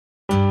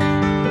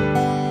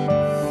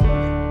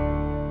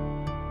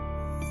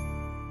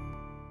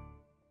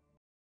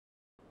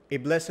A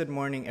blessed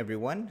morning,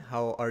 everyone.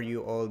 How are you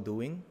all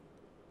doing?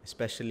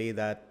 Especially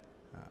that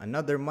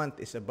another month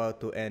is about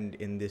to end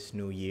in this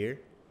new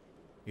year.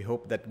 We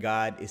hope that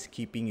God is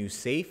keeping you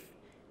safe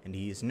and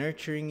He is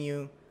nurturing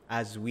you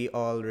as we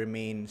all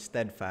remain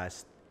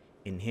steadfast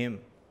in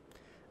Him.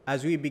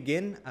 As we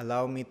begin,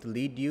 allow me to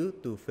lead you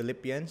to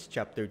Philippians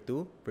chapter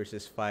 2,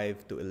 verses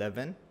 5 to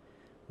 11,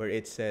 where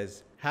it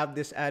says, "Have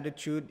this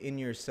attitude in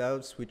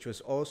yourselves, which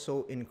was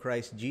also in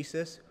Christ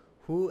Jesus,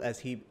 who, as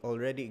He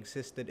already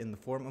existed in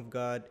the form of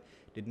God,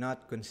 did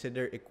not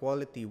consider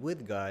equality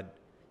with God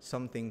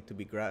something to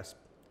be grasped,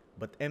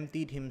 but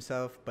emptied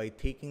Himself by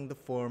taking the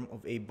form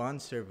of a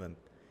bondservant,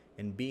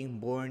 and being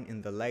born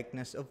in the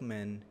likeness of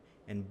men,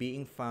 and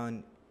being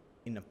found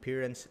in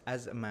appearance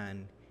as a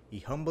man, He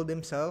humbled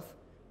Himself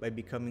by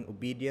becoming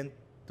obedient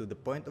to the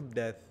point of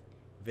death,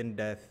 even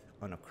death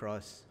on a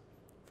cross.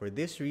 For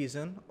this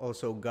reason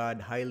also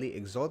God highly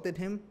exalted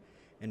Him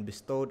and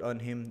bestowed on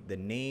Him the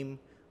name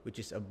which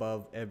is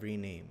above every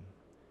name,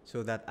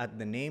 so that at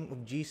the name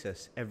of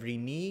Jesus every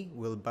knee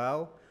will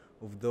bow,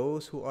 of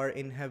those who are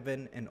in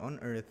heaven and on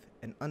earth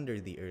and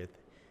under the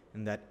earth,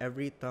 and that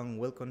every tongue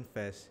will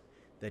confess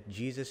that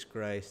Jesus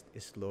Christ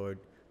is Lord,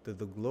 to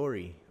the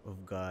glory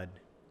of God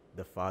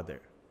the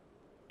Father."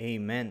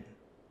 Amen.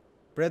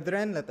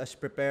 Brethren, let us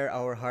prepare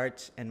our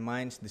hearts and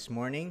minds this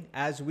morning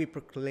as we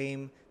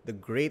proclaim the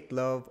great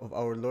love of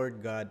our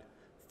Lord God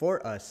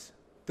for us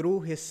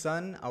through His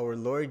Son, our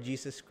Lord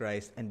Jesus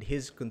Christ, and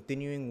His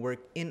continuing work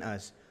in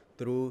us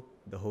through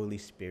the Holy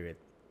Spirit.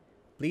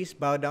 Please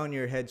bow down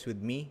your heads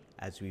with me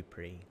as we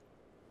pray.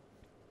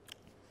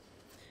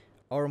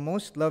 Our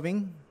most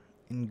loving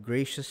and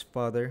gracious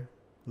Father,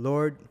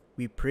 Lord,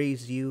 we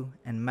praise You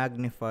and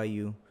magnify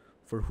You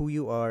for who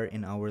You are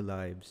in our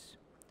lives.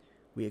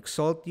 We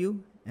exalt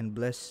You and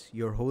bless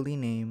Your holy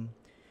name.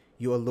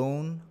 You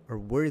alone are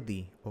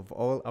worthy of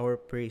all our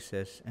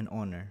praises and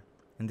honor.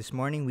 And this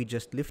morning, we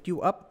just lift You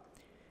up.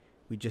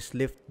 We just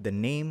lift the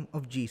name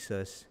of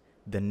Jesus,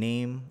 the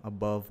name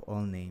above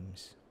all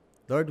names.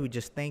 Lord, we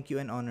just thank You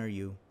and honor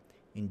You.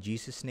 In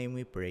Jesus' name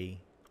we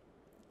pray.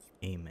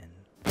 Amen.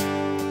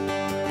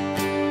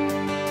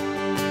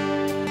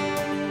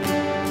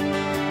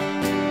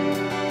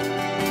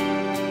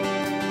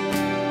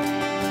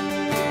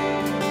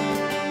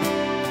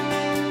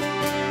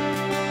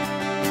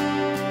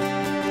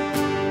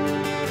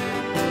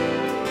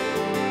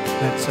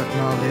 Let's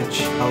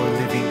acknowledge our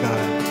living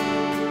God.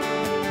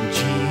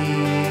 Jesus,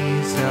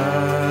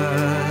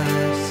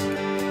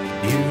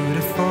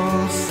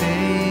 beautiful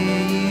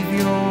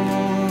Savior,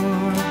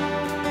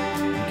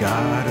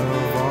 God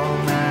of all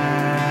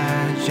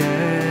majesty,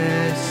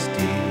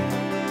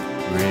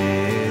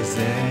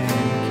 risen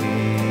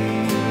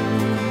King,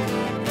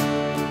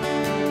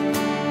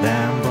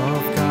 Lamb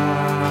of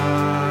God,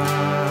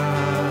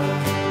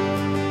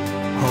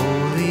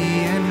 holy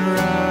and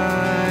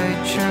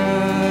righteous,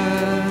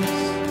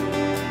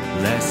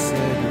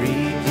 blessed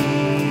Redeemer,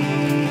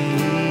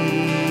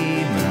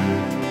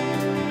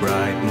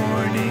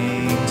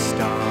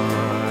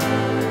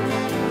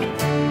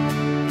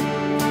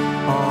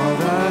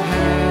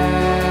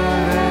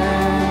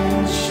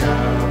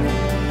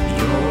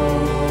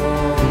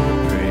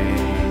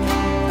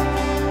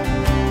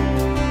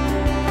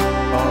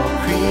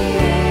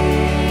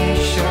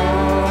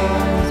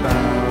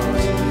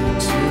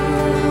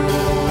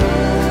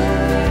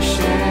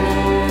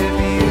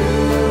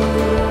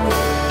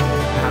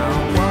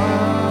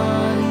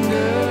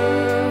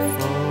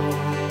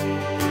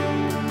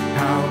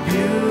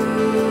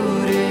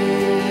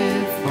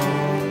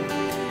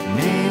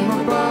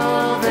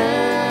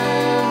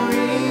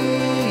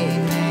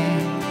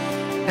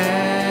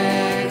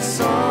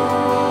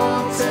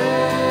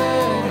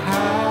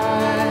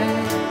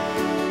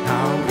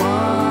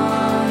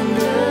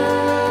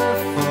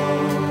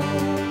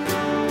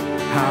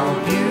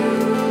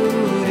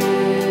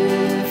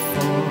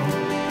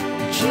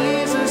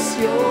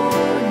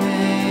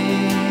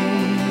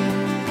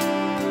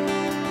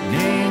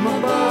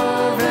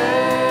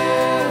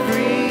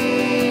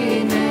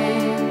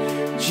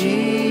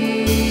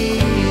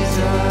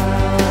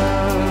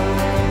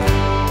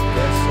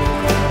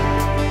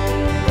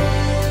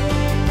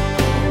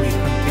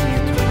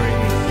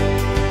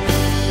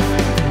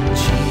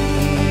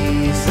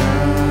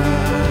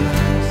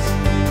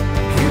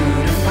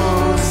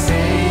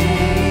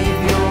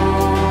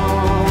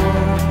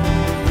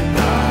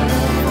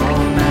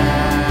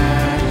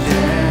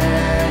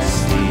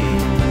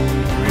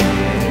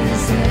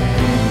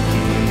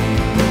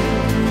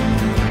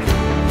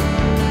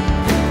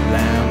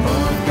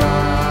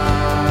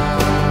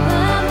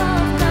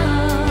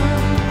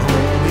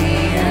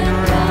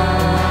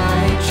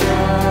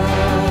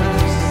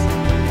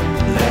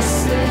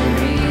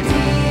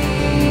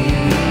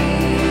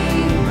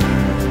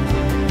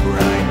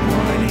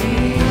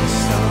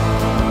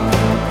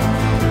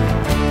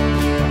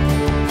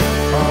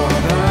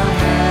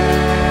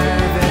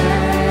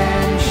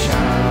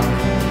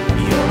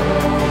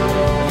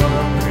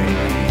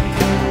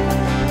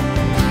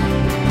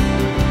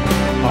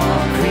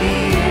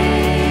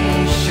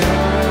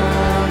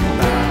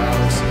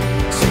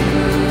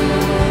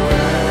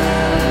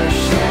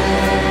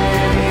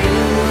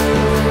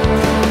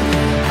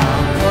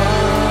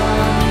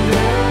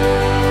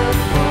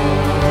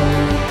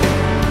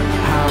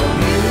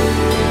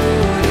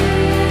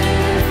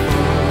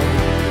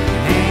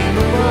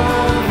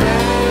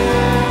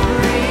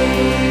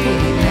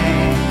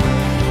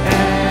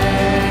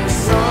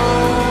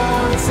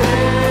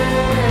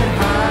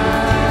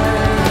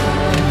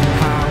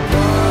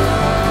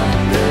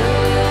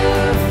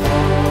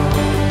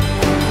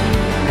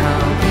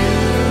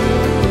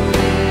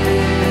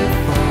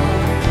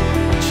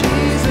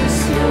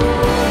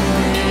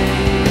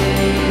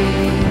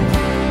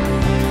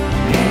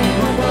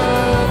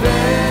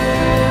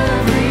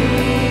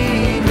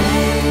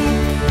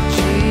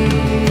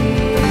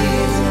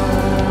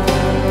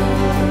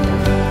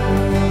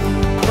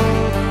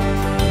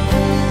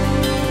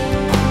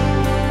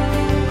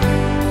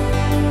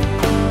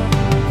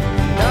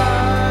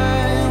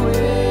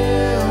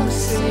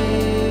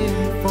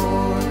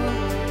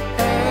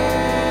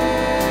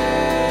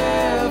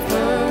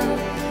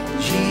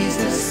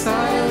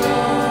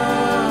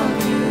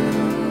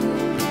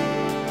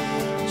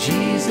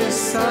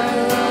 Jesus, I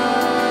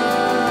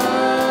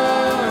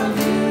love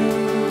you,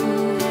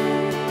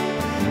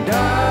 and I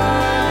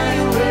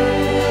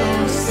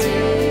will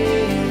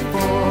sing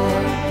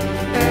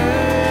forever.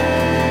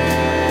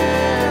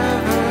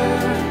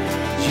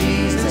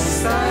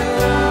 Jesus, I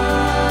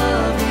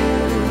love you.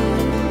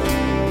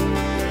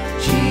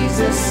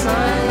 Jesus,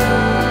 I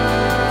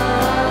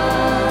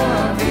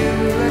love you.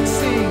 Let's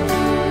sing.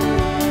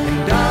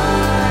 And I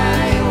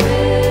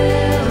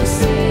will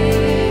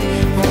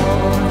sing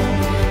forever.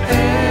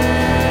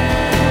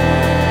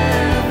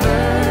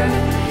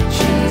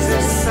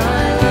 Jesus, I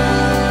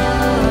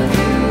love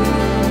you.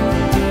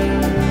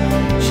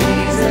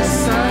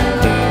 Jesus, I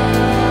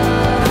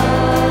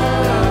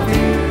love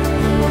you.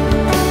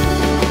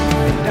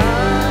 And I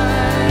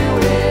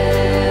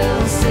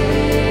will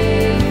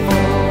sing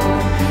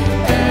forever.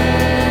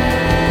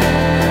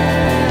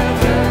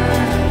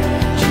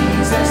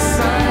 Jesus,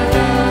 I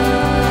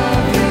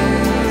love you.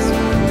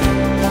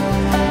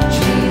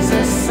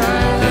 Jesus, I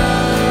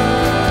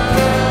love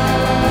you.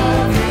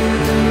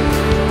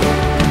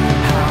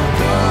 How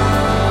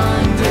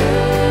wonderful,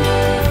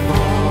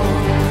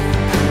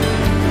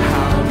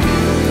 how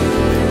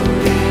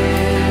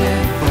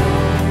beautiful,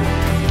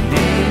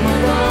 name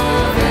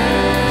above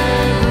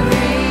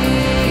every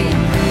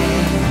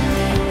name,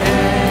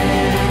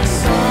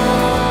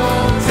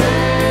 exalted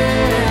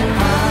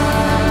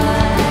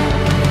high.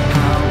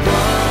 How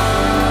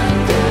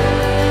wonderful,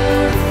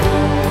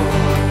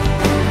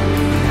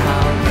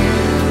 how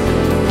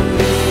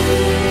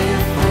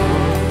beautiful,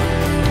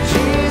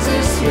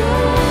 Jesus,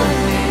 your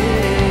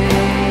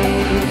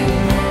name,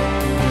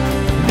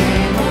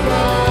 name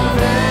above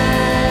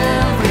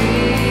every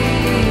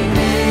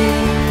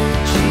name,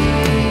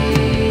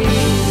 Jesus.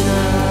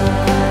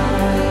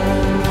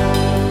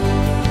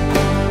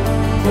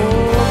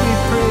 Oh, we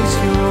praise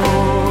you,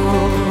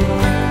 Lord.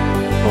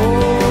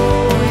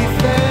 Oh, we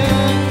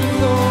thank you,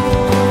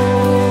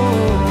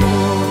 Lord.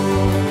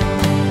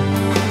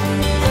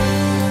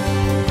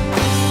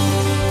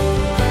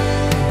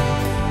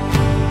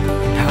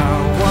 How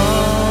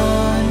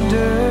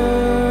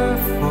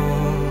wonderful,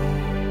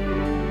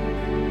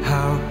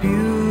 how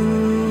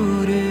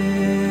beautiful,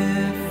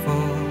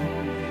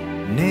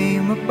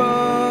 name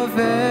above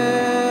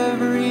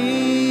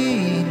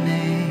every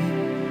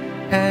name,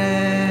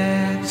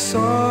 exalted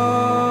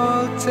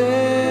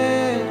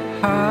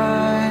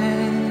high.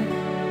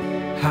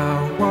 How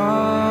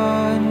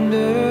wonderful,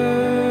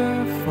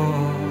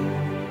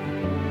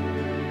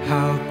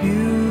 how beautiful,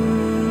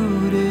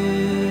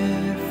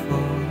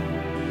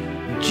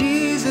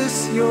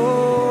 Jesus,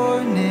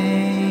 your name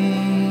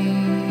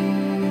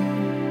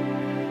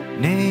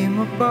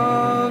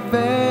above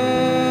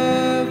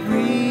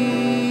every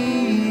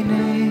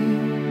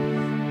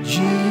name,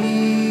 Jesus.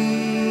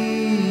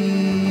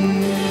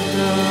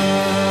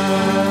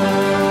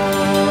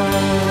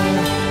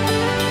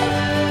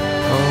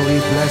 Oh, we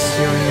bless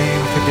your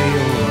name today, O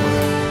Lord.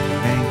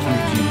 Thank you,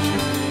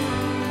 Jesus.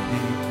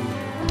 Thank you.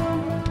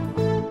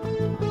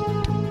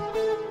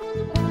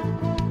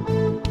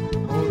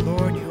 Oh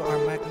Lord, you are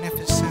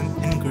magnificent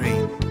and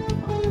great,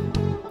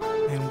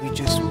 and we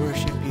just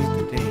worship you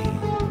today.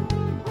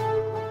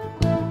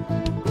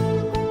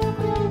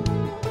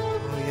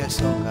 Oh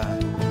yes, oh God.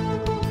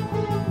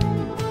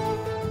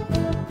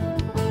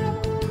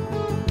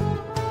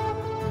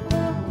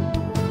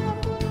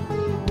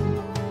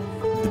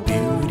 The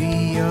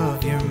beauty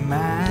of your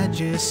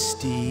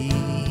majesty,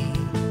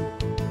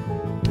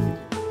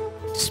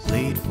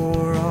 displayed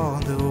for all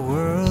the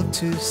world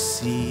to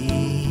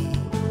see.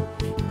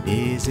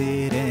 Is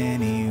it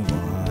any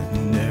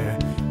wonder?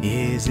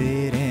 Is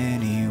it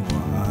any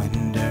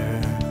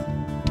wonder?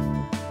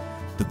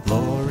 The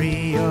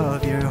glory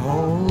of your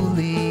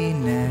holiness,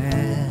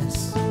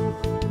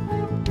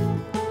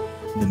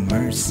 the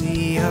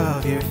mercy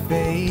of your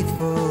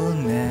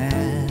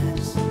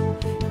faithfulness.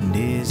 And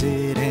is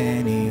it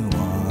any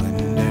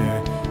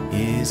wonder?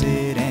 Is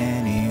it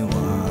any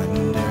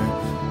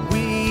wonder?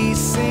 We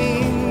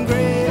sing,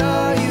 great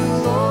are you,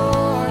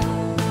 Lord,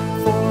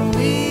 for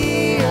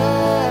we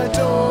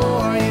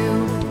adore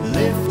you.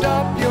 Lift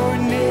up your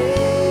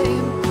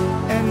name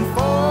and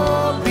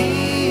fall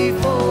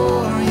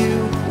before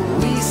you.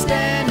 We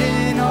stand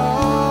in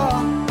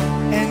awe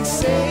and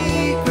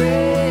say,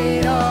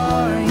 great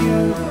are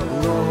you,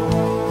 Lord.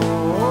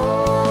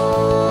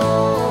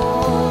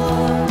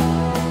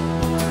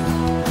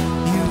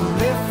 You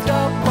lift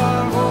up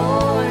our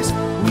voice,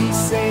 we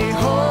say,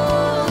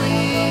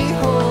 holy,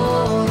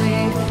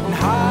 holy, and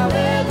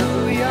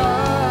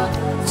hallelujah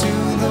to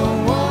the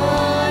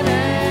one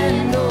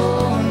and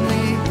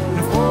only.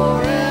 And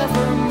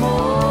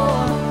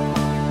forevermore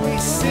we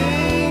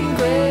sing,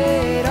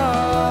 great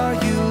are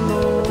you,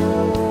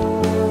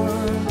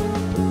 Lord.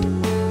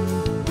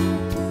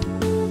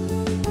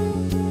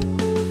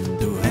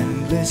 Through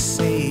endless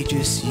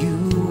ages you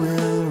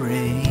will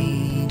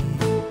reign,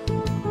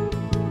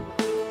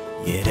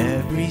 yet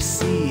every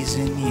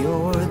season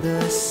you're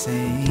the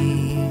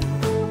same.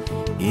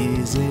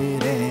 Is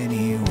it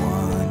any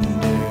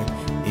wonder?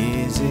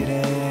 Is it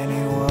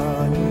any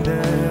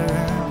wonder?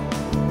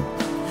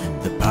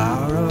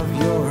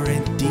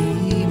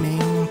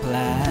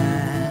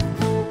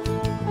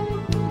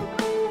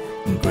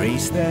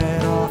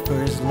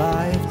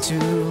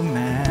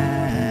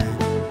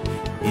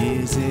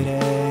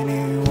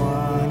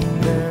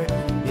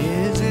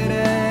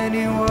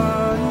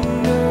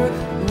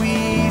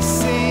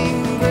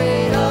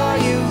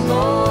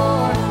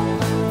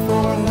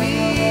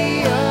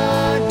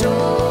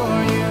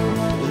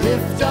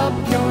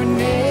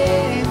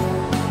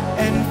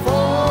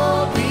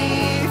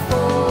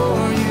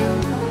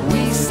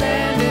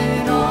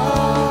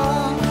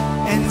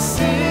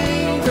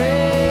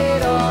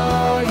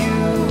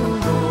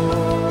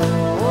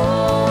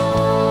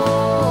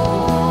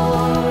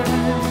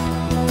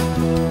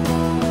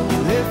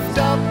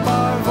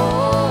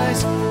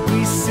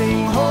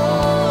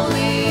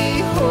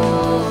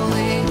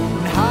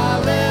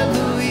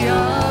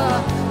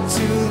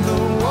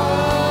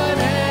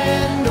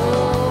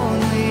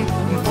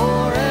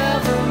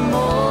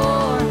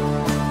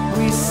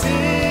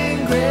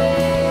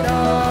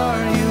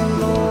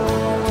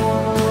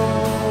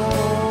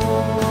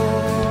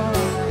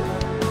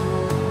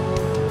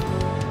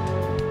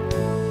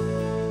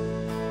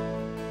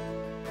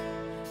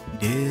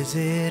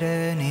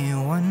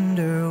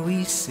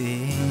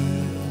 sing?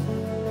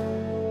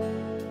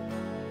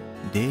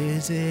 And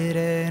is it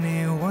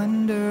any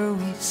wonder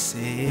we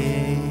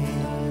sing?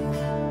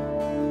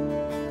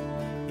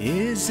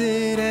 Is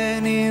it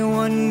any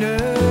wonder?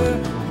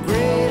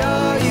 Great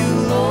are you,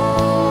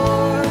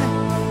 Lord.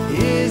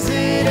 Is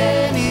it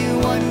any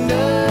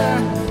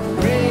wonder?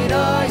 Great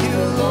are you,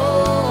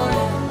 Lord.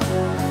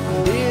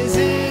 And is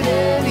it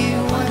any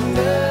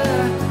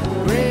wonder?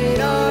 Great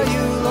are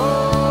you,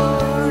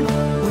 Lord.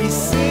 We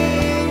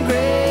sing,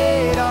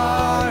 great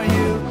are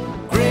you,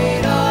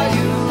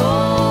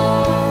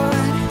 Lord.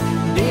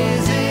 And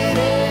is it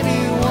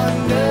any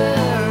wonder?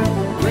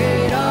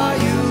 Great are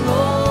you,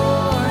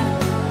 Lord.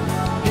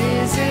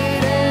 Is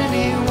it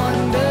any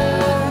wonder?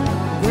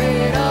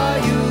 Great are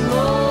you,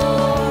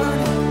 Lord.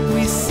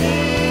 We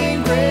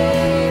sing,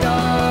 great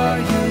are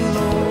you,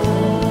 Lord.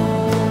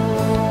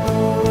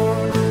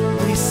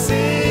 We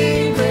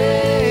sing,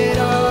 great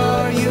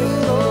are you,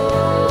 Lord.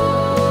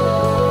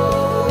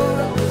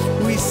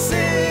 We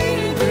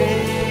sing,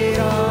 great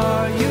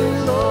are you,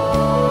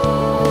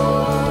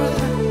 Lord.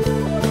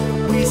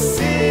 We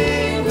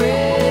sing,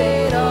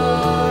 great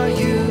are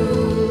you,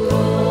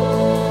 Lord.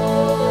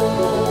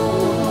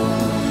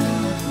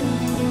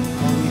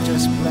 Oh, we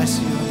just bless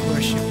you and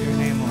worship your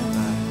name, O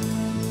God.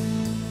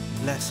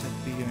 Blessed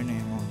be your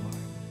name, O Lord.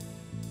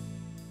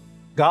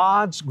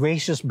 God's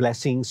gracious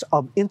blessings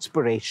of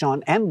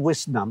inspiration and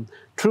wisdom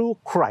through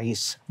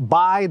Christ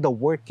by the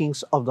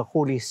workings of the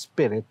Holy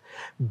Spirit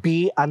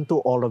be unto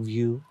all of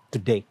you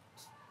today.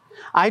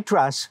 I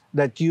trust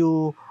that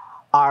you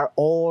are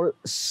all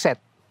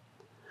set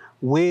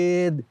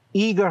with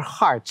eager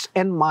hearts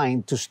and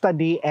mind to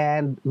study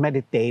and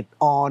meditate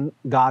on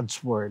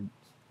God's Word.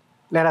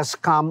 Let us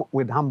come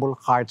with humble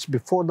hearts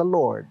before the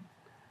Lord.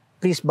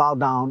 Please bow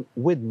down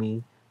with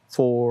me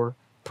for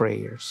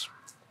prayers.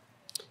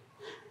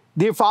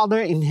 Dear Father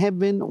in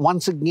heaven,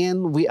 once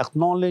again we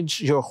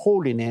acknowledge your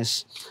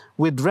holiness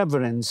with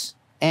reverence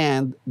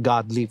and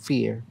godly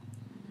fear.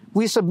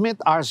 We submit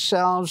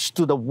ourselves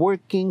to the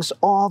workings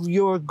of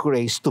your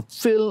grace to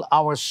fill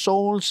our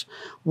souls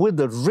with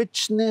the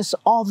richness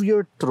of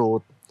your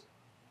truth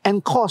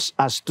and cause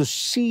us to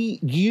see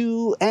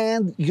you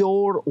and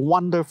your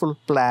wonderful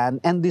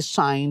plan and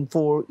design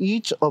for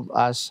each of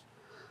us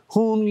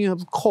whom you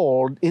have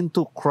called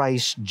into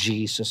Christ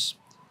Jesus.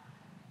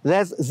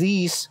 Let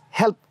these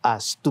help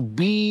us to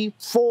be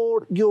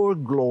for your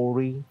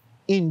glory.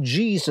 In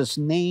Jesus'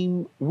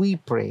 name we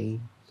pray.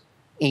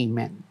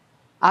 Amen.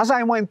 As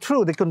I went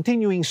through the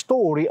continuing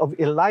story of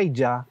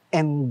Elijah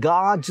and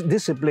God's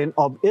discipline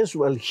of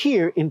Israel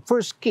here in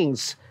 1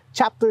 Kings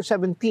chapter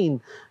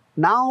 17,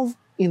 now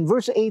in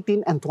verse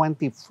 18 and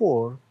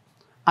 24,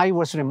 I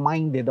was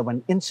reminded of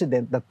an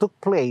incident that took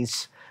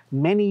place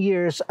many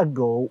years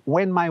ago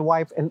when my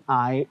wife and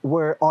I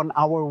were on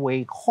our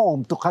way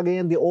home to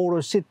Cagayan de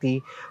Oro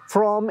City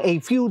from a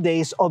few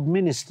days of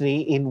ministry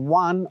in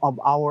one of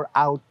our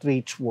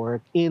outreach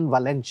work in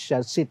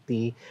Valencia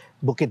City,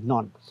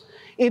 Bukidnon.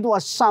 It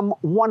was some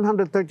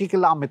 130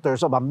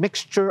 kilometers of a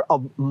mixture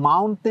of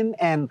mountain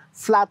and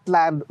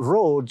flatland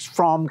roads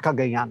from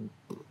Cagayan.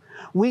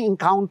 We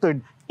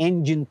encountered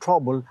engine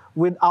trouble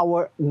with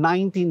our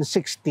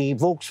 1960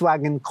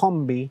 Volkswagen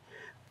Combi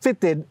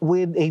fitted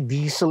with a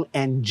diesel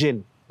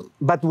engine.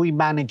 But we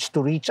managed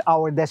to reach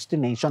our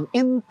destination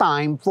in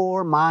time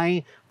for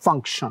my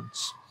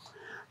functions.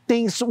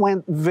 Things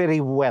went very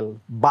well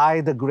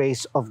by the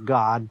grace of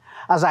God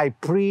as I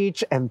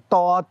preached and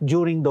taught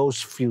during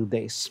those few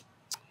days.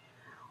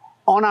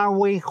 On our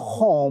way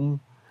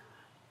home,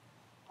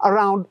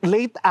 around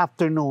late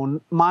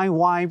afternoon, my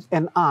wife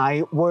and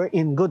I were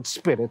in good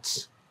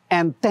spirits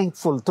and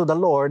thankful to the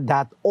Lord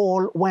that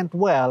all went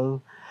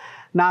well,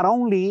 not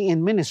only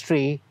in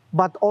ministry,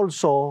 but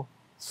also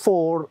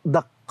for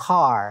the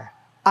car,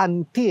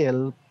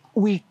 until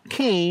we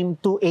came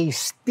to a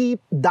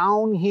steep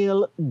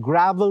downhill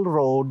gravel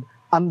road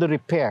under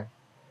repair.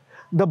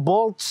 The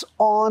bolts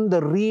on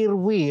the rear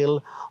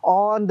wheel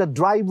on the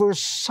driver's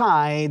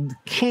side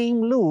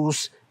came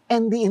loose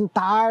and the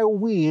entire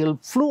wheel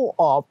flew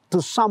off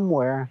to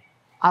somewhere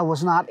I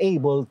was not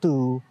able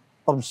to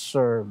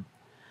observe.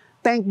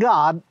 Thank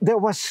God there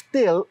was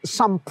still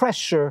some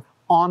pressure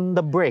on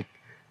the brake,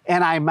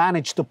 and I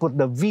managed to put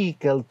the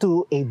vehicle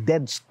to a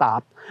dead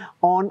stop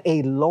on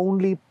a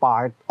lonely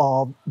part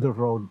of the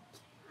road.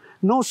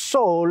 No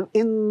soul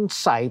in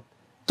sight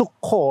to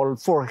call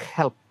for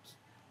help.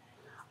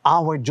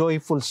 Our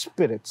joyful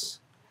spirits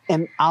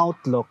and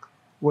outlook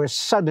were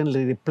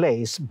suddenly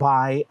replaced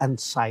by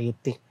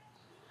anxiety.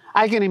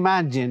 I can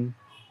imagine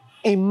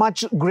a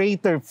much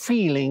greater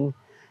feeling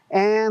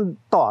and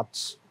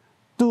thoughts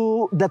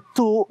to the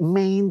two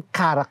main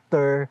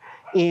characters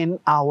in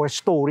our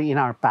story, in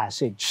our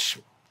passage,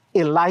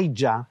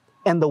 Elijah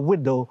and the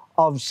widow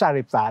of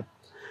Zarephath,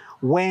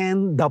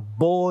 when the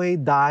boy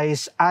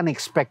dies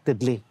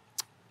unexpectedly.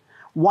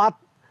 What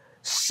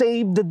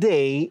saved the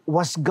day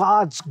was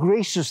God's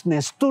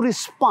graciousness to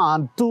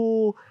respond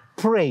to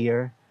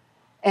prayer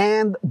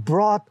and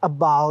brought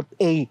about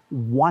a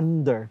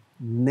wonder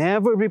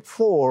never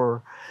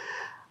before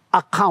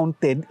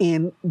accounted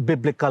in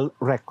biblical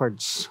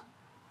records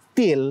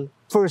till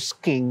 1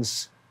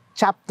 Kings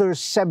chapter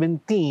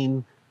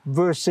 17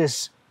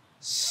 verses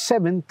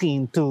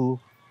 17 to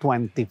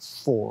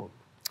 24.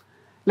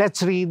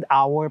 Let's read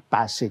our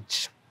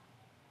passage.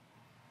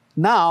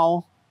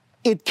 Now,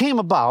 it came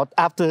about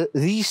after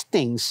these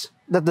things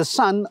that the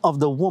son of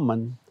the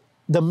woman,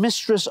 the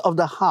mistress of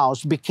the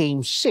house,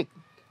 became sick,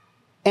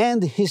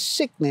 and his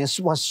sickness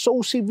was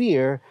so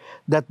severe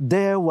that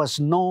there was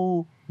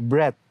no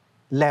breath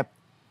left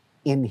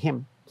in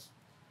him.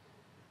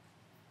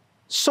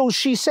 So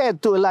she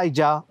said to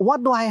Elijah,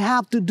 "What do I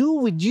have to do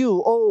with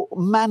you, O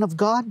man of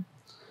God?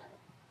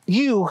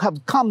 You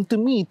have come to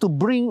me to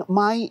bring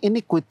my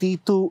iniquity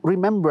to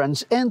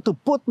remembrance and to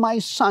put my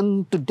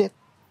son to death."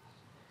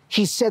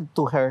 He said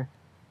to her,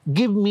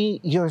 "Give me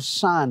your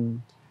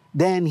son."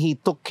 Then he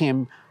took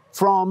him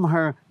from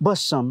her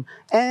bosom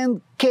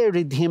and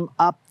carried him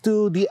up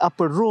to the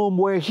upper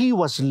room where he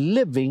was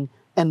living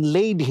and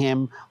laid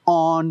him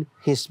on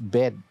his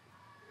bed.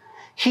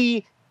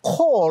 He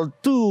called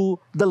to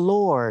the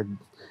Lord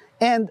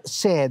and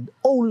said,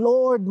 "O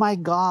Lord my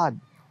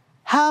God,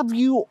 have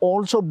you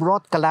also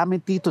brought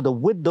calamity to the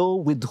widow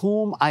with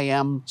whom I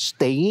am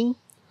staying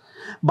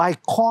by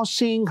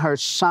causing her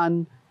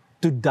son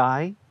to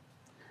die?"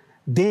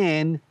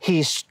 Then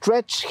he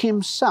stretched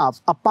himself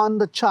upon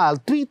the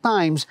child 3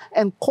 times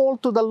and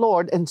called to the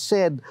Lord and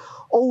said,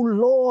 "O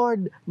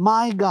Lord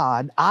my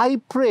God, I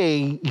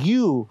pray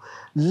you,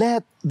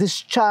 let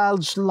this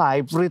child's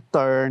life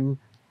return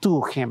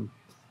to him."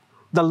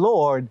 The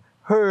Lord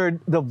heard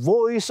the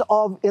voice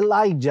of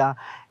Elijah,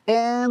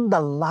 and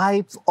the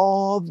life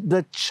of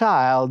the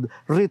child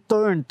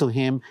returned to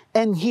him,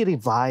 and he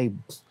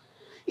revived.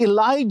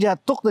 Elijah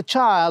took the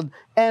child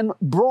and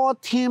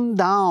brought him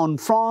down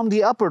from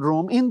the upper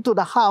room into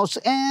the house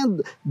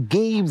and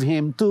gave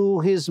him to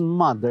his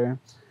mother.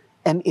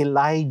 And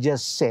Elijah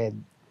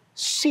said,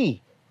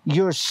 "See,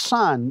 your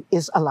son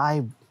is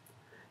alive."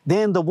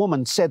 Then the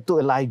woman said to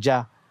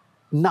Elijah,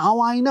 "Now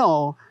I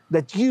know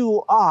that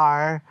you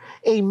are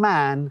a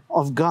man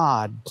of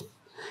God,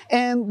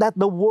 and that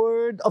the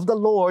word of the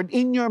Lord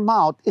in your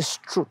mouth is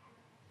true."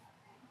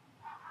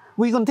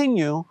 We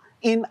continue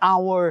in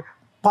our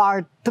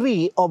part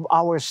 3 of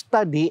our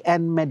study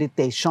and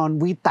meditation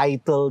we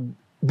titled,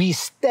 "Be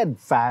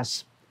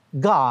Steadfast,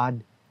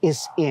 God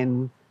is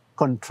in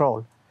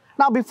Control."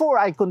 Now, before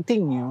I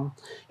continue,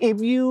 if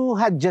you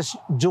had just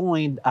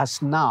joined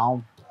us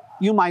now,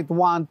 you might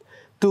want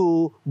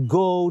to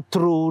go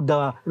through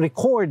the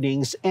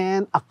recordings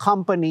and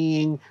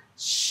accompanying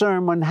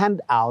sermon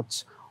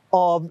handouts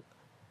of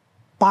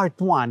part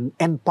 1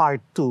 and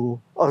part 2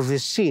 of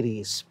this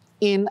series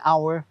in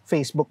our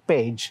Facebook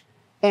page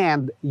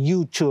and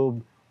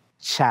YouTube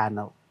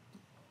channel.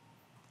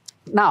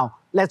 Now,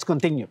 let's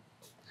continue.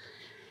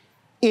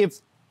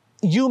 If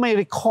you may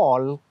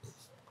recall,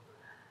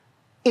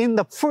 in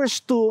the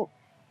first 2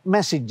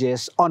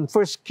 messages on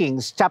 1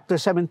 Kings chapter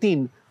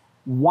 17,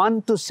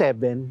 1 to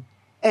 7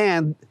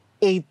 and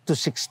 8 to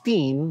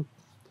 16,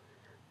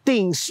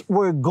 things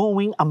were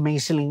going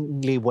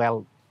amazingly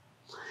well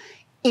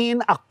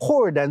in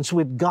accordance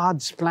with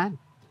God's plan.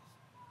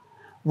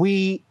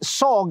 We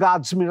saw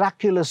God's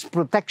miraculous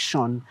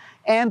protection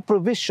and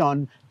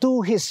provision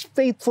to his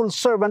faithful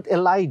servant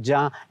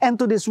Elijah and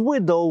to this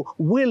widow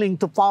willing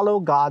to follow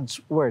God's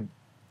word.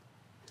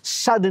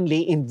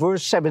 Suddenly, in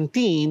verse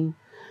 17,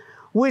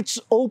 which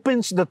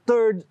opens the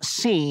 3rd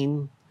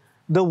scene,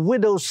 the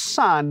widow's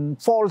son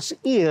falls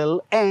ill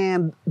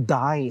and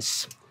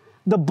dies.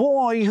 The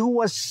boy who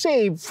was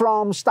saved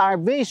from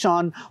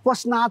starvation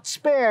was not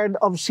spared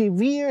of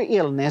severe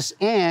illness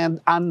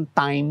and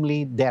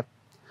untimely death.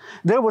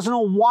 There was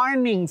no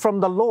warning from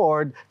the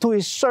Lord to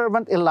his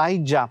servant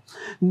Elijah,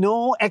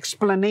 no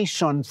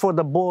explanation for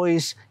the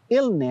boy's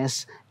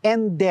illness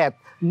and death,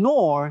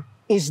 nor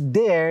is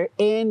there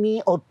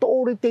any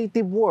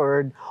authoritative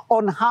word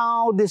on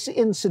how this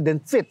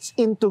incident fits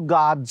into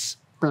God's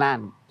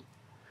plan.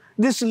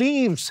 This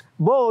leaves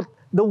both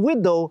the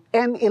widow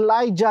and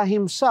Elijah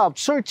himself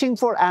searching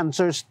for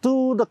answers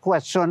to the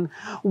question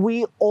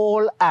we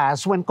all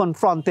ask when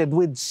confronted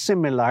with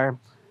similar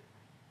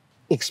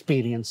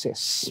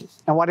experiences.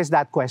 And what is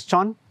that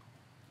question?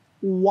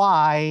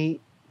 Why,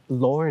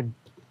 Lord?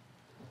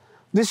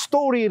 This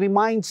story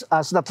reminds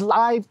us that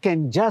life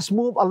can just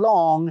move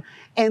along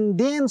and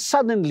then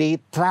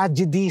suddenly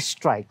tragedy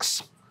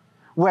strikes.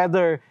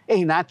 Whether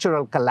a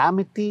natural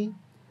calamity,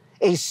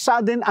 a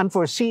sudden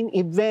unforeseen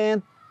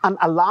event, an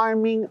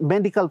alarming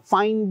medical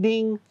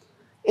finding,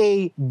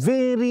 a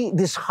very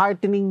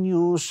disheartening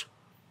news,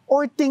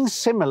 or things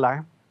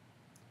similar,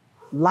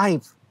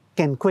 life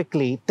can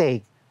quickly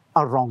take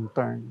a wrong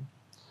turn.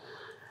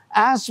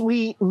 As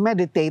we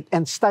meditate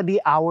and study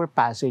our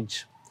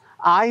passage,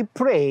 I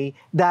pray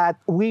that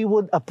we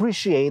would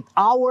appreciate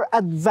our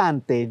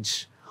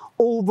advantage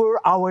over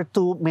our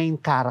 2 main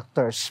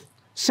characters,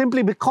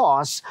 simply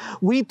because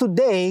we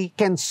today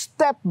can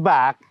step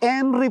back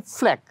and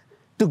reflect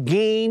to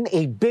gain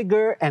a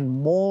bigger and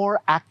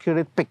more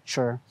accurate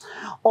picture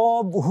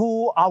of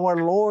who our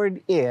Lord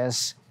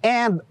is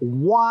and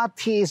what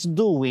He is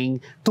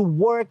doing to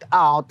work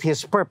out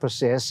His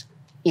purposes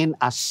in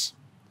us.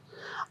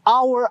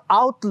 Our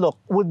outlook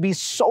would be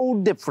so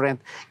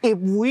different if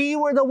we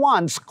were the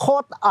ones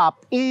caught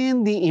up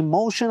in the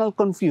emotional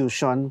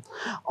confusion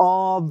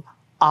of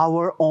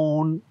our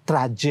own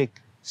tragic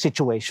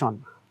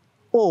situation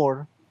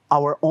or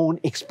our own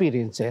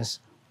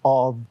experiences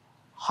of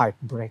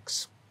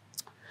heartbreaks.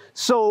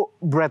 So,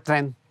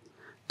 brethren,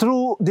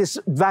 through this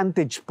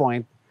vantage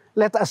point,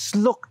 let us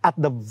look at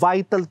the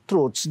vital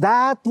truths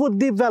that would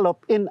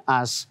develop in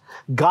us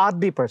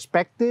godly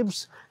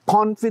perspectives,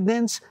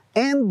 confidence,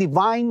 and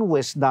divine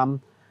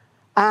wisdom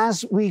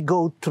as we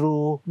go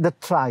through the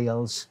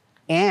trials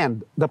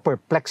and the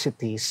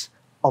perplexities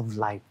of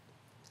life.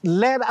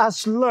 Let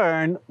us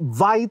learn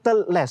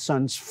vital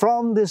lessons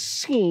from the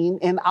scene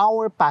in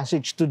our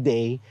passage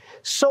today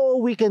so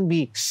we can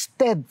be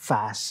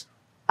steadfast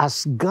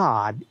as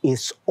God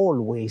is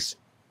always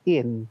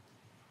in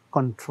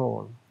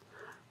control.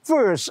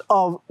 First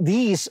of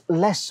these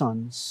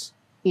lessons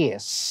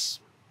is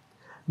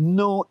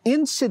no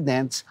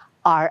incidents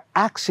are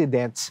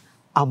accidents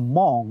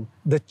among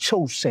the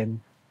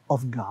chosen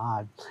of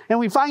God. And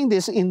we find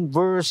this in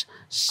verse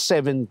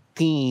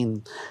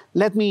 17.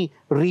 Let me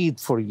read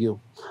for you.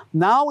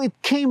 Now it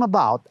came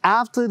about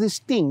after these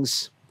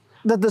things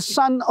that the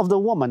son of the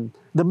woman,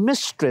 the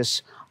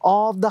mistress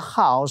of the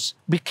house,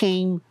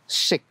 became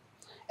sick.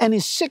 And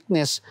his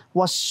sickness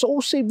was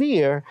so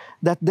severe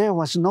that there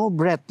was no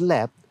breath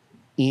left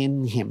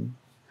in him.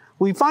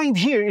 We find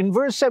here in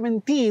verse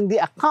 17 the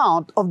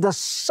account of the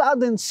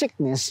sudden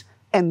sickness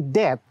and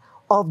death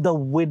of the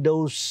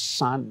widow's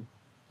son.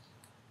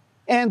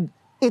 And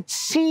it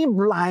seemed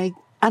like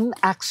an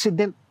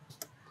accident.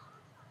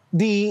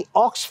 The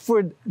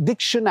Oxford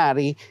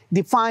Dictionary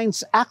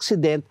defines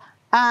accident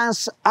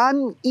as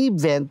an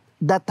event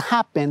that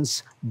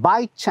happens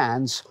by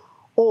chance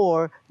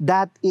or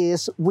that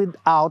is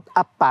without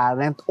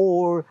apparent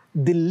or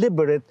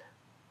deliberate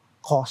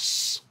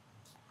cause.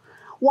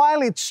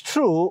 While it's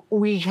true,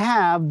 we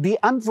have the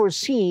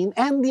unforeseen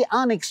and the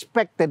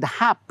unexpected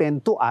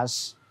happen to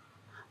us,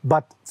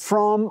 but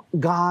from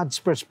God's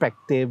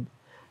perspective,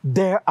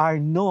 there are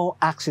no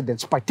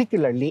accidents,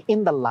 particularly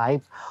in the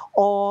life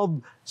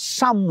of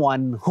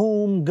someone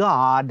whom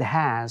God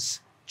has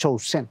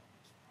chosen.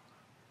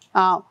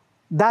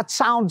 That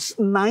sounds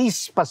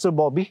nice, Pastor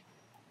Bobby,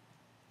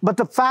 but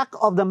the fact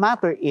of the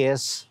matter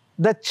is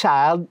the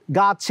child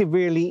got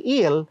severely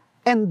ill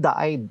and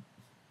died.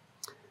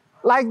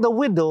 Like the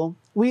widow,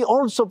 we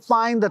also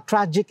find the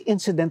tragic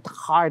incident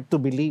hard to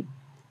believe.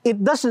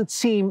 It doesn't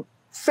seem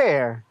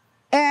fair,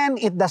 and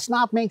it does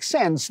not make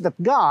sense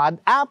that God,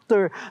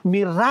 after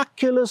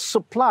miraculous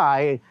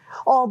supply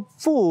of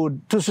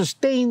food to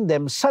sustain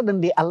them,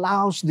 suddenly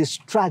allows this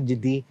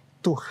tragedy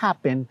to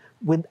happen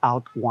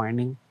without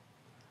warning.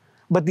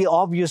 But the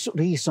obvious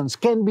reasons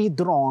can be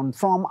drawn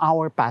from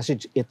our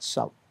passage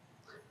itself.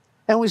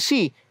 And we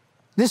see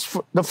this,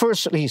 the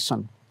first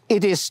reason.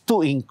 It is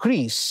to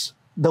increase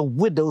the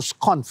widow's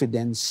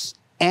confidence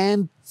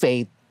and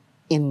faith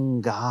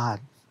in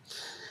God.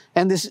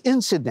 And this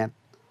incident,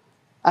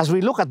 as we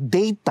look at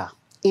data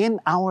in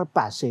our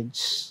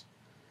passage,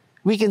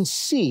 we can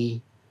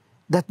see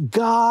that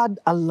God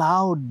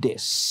allowed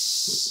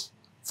this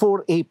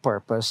for a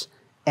purpose,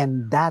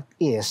 and that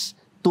is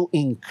to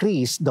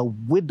increase the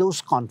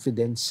widow's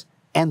confidence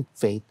and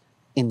faith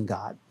in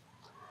God.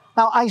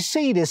 Now, I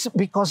say this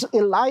because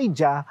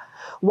Elijah,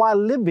 while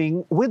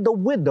living with the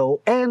widow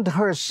and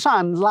her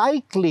son,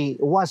 likely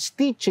was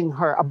teaching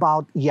her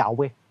about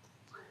Yahweh.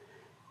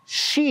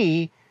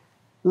 She,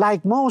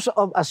 like most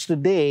of us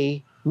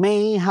today,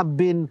 may have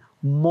been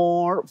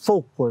more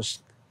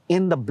focused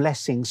in the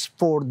blessings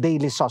for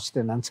daily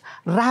sustenance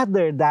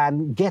rather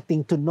than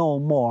getting to know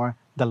more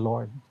the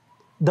Lord,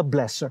 the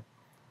blesser.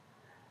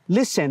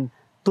 Listen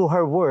to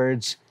her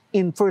words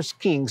in 1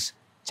 Kings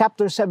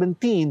chapter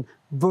 17,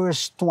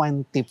 verse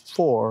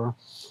 24.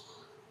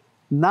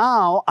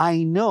 Now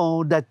I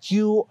know that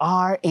you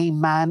are a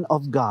man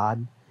of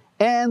God,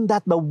 and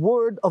that the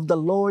word of the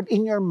Lord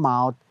in your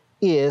mouth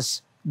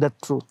is the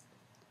truth.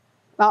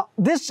 Now,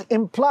 this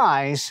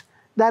implies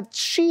that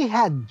she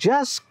had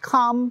just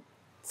come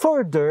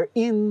further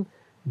in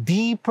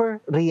deeper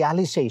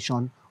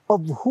realization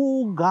of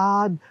who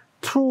God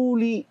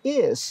truly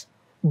is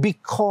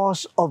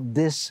because of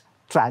this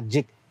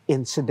tragic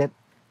incident.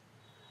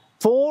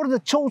 For the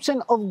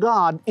chosen of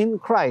God in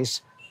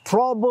Christ,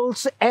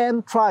 troubles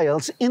and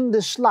trials in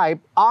this life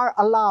are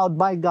allowed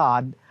by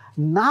God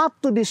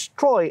not to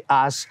destroy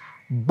us,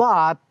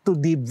 but to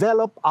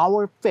develop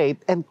our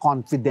faith and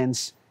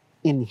confidence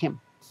in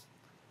Him.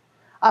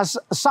 As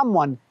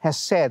someone has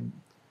said,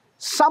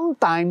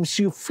 sometimes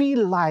you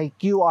feel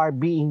like you are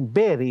being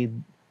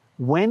buried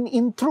when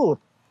in truth,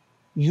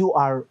 you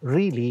are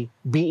really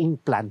being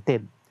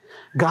planted.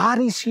 God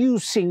is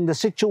using the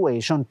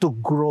situation to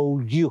grow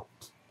you.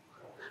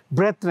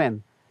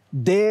 Brethren,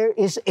 there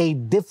is a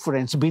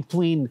difference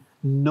between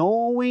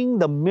knowing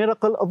the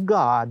miracle of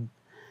God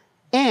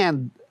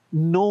and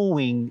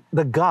knowing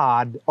the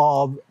God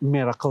of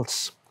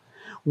miracles.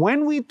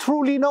 When we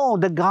truly know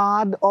the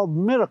God of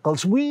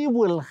miracles, we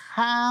will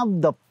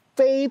have the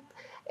faith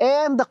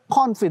and the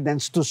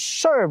confidence to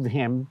serve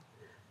Him,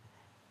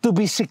 to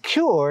be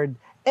secured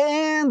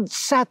and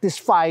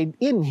satisfied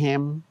in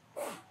Him,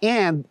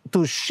 and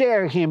to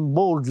share Him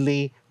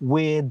boldly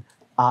with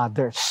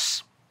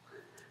others.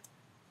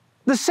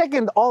 The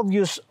second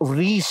obvious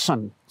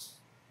reason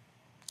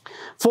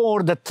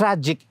for the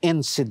tragic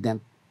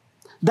incident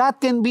that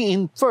can be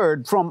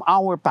inferred from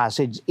our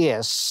passage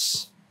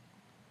is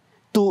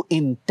to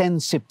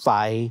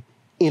intensify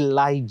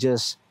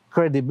Elijah's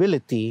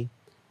credibility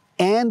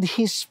and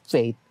his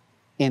faith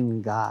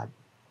in God.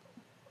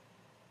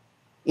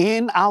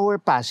 In our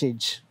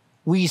passage,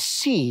 we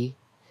see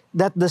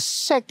that the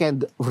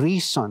second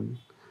reason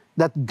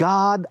that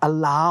God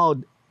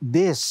allowed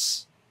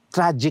this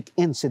tragic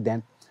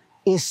incident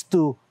is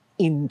to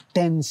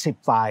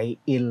intensify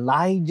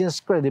Elijah's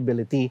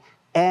credibility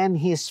and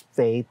his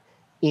faith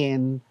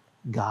in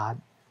God.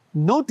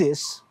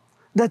 Notice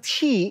that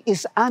he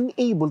is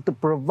unable to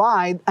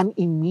provide an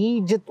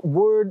immediate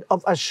word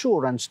of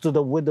assurance to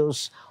the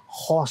widow's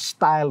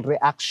hostile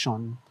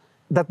reaction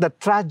that the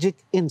tragic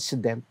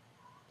incident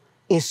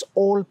is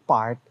all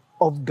part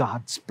of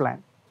God's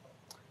plan.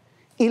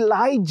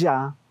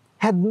 Elijah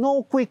had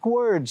no quick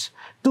words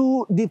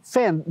to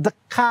defend the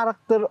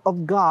character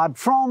of God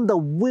from the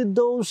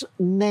widow's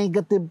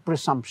negative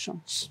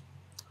presumptions.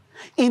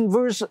 In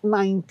verse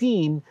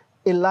 19,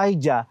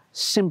 Elijah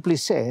simply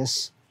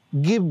says,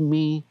 "Give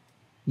me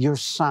your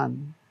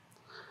son."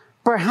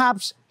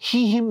 Perhaps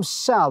he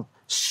himself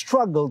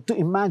struggled to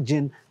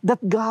imagine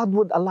that God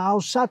would allow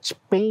such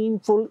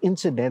painful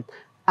incident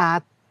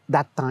at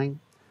that time.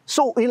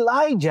 So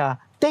Elijah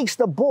takes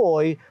the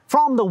boy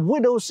from the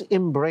widow's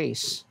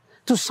embrace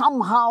to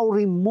somehow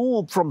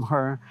remove from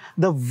her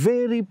the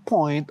very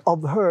point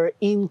of her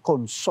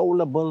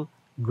inconsolable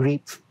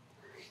grief.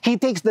 He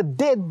takes the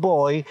dead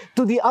boy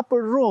to the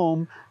upper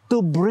room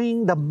to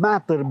bring the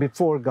matter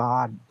before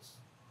God.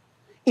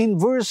 In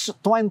verse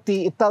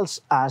 20, it tells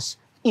us,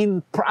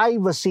 in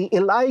privacy,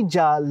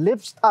 Elijah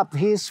lifts up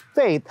his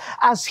faith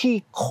as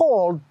he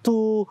called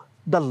to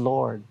the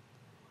Lord.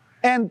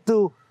 And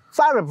to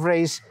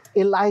paraphrase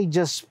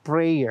Elijah's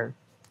prayer,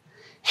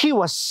 he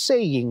was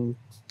saying,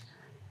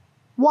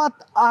 "What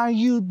are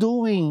you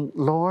doing,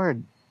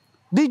 Lord?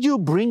 Did you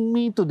bring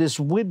me to this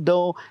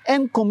widow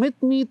and commit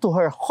me to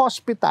her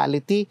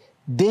hospitality?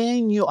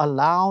 Then you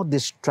allow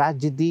this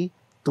tragedy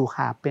to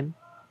happen?"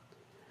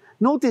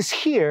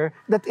 Notice here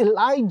that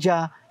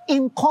Elijah,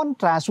 in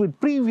contrast with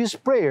previous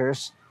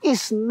prayers,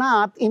 is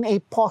not in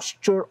a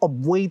posture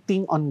of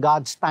waiting on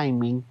God's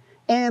timing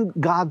and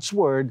God's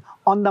word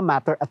on the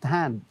matter at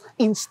hand.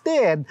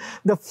 Instead,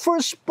 the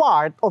first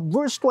part of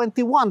verse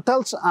 21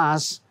 tells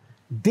us,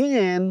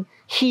 then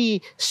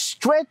he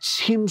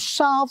stretched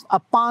himself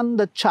upon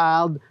the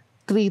child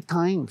 3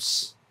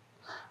 times.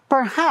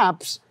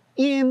 Perhaps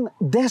in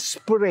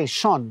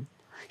desperation,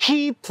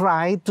 he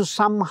tried to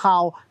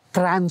somehow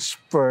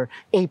transfer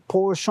a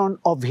portion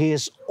of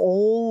his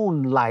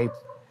own life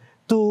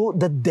to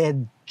the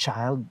dead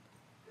child.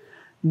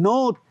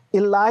 Note,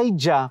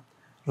 Elijah,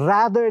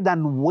 rather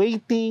than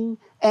waiting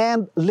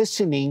and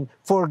listening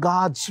for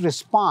God's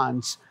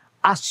response,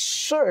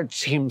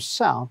 asserts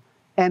himself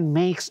and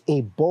makes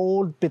a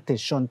bold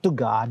petition to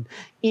God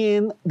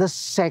in the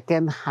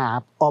second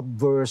half of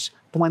verse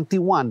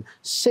 21,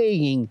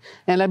 saying,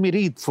 and let me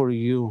read for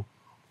you,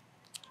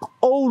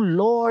 "O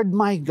Lord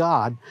my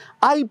God,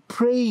 I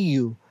pray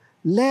you,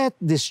 let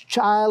this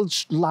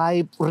child's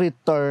life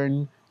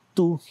return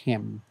to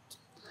him."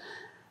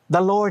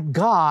 The Lord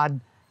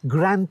God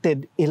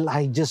granted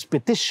Elijah's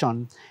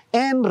petition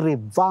and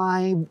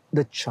revived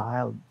the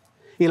child.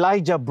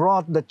 Elijah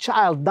brought the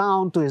child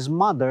down to his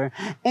mother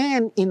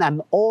and in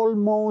an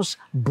almost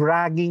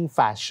bragging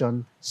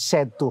fashion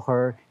said to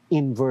her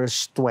in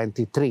verse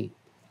 23,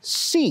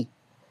 "See,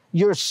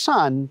 your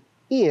son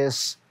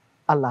is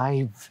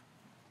alive."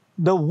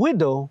 The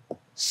widow,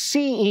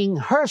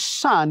 seeing her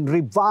son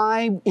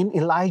revived in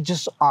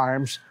Elijah's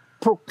arms,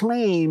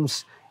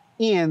 proclaims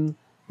in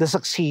the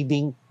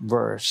succeeding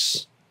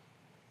verse,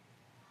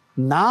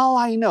 "Now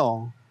I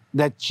know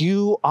that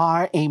you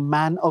are a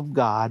man of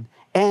God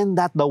and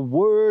that the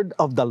word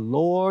of the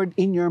Lord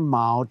in your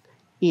mouth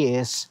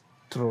is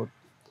truth."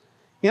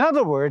 In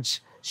other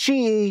words,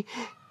 she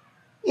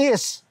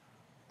is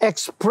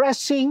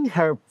expressing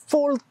her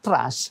full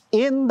trust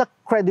in the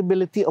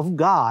credibility of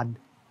God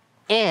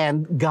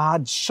and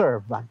God's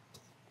servant.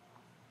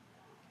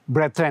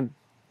 Brethren,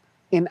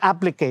 in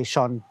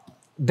application,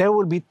 there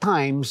will be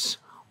times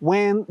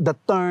when the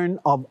turn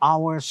of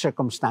our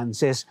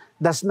circumstances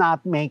does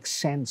not make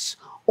sense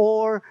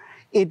or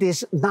it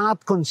is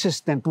not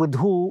consistent with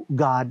who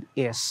God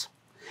is.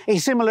 A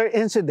similar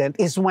incident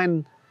is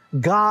when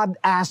God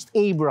asked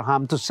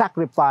Abraham to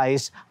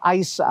sacrifice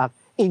Isaac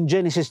in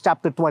Genesis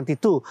chapter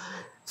 22,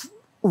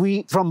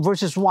 from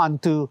verses 1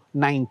 to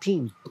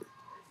 19.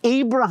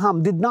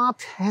 Abraham did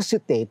not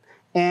hesitate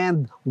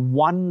and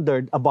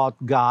wondered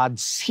about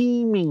God's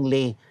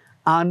seemingly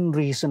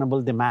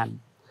unreasonable demand.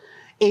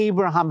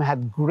 Abraham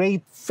had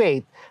great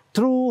faith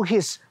through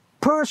his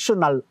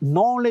personal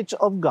knowledge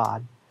of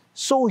God,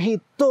 so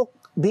he took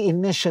the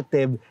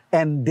initiative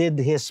and did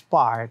his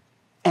part,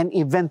 and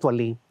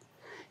eventually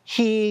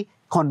he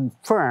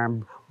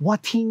confirmed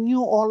what he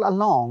knew all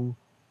along,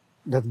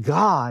 that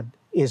God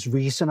is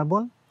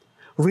reasonable,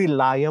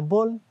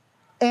 reliable,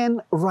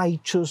 and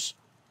righteous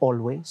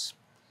always.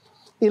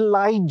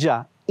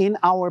 Elijah, in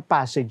our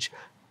passage,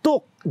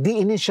 took the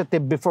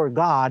initiative before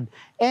God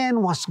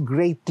and was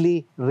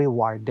greatly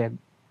rewarded.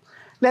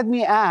 Let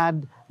me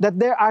add that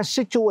there are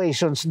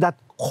situations that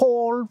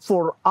call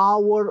for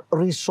our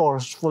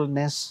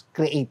resourcefulness,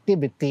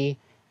 creativity,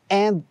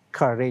 and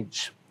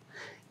courage.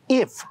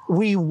 If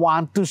we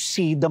want to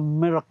see the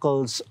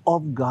miracles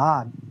of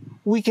God,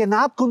 we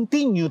cannot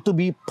continue to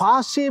be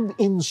passive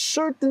in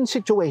certain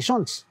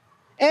situations.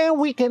 And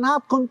we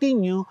cannot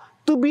continue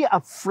to be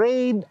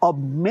afraid of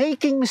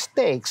making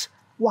mistakes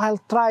while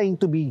trying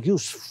to be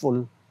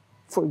useful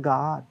for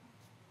God.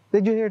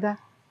 Did you hear that?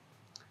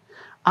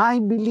 I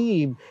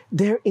believe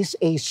there is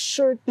a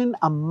certain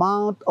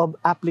amount of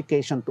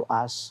application to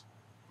us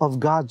of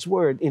God's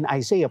word in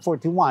Isaiah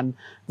 41,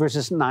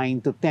 verses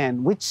 9 to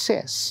 10, which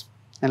says,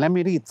 and let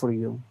me read for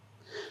you,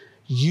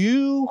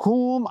 "You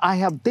whom I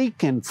have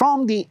taken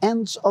from the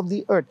ends of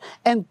the earth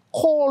and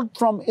called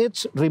from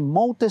its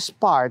remotest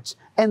parts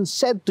and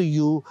said to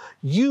you,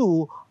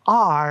 you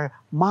are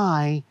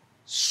my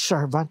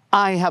servant.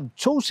 I have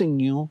chosen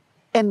you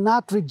and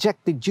not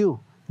rejected you.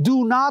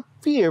 Do not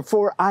fear,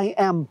 for I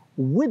am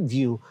with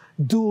you.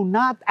 Do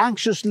not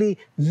anxiously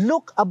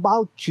look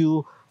about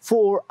you,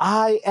 for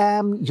I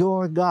am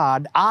your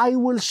God. I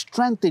will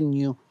strengthen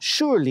you.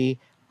 Surely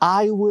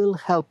I will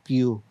help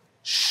you.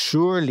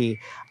 Surely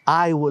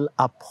I will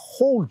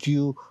uphold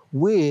you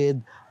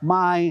with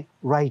my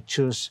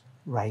righteous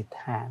right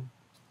hand."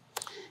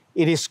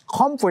 It is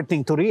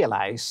comforting to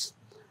realize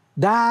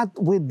that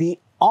with the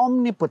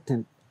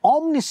omnipotent,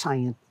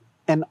 omniscient,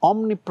 and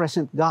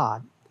omnipresent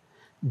God,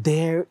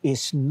 there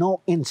is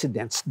no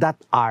incidents that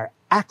are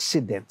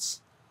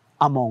accidents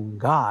among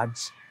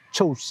God's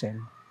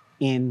chosen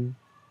in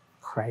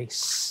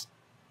Christ.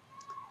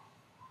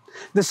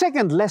 The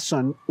second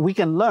lesson we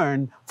can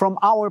learn from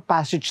our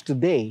passage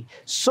today,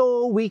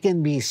 so we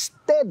can be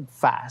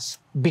steadfast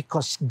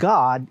because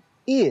God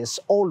is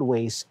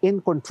always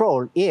in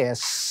control,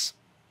 is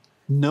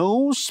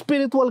no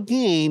spiritual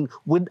gain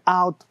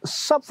without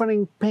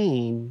suffering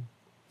pain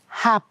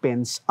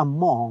happens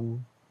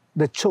among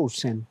the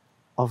chosen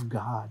of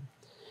God.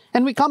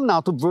 And we come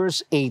now to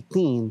verse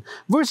 18.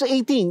 Verse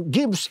 18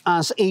 gives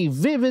us a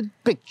vivid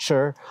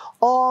picture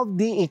of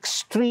the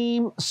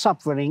extreme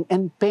suffering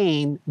and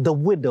pain the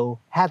widow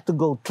had to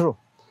go through.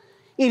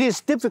 It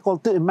is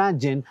difficult to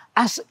imagine,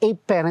 as a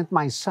parent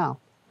myself,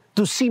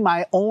 to see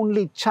my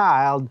only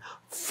child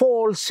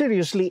fall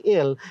seriously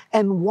ill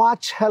and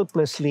watch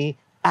helplessly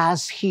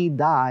as he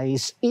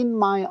dies in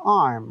my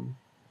arm.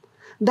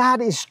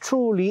 That is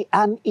truly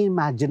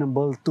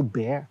unimaginable to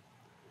bear.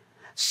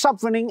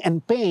 Suffering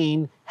and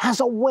pain has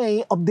a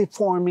way of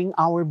deforming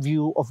our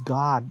view of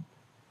God,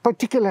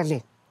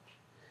 particularly,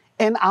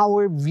 and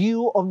our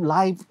view of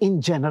life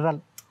in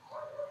general.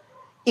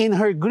 In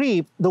her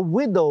grief, the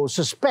widow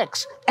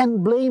suspects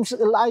and blames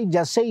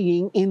Elijah,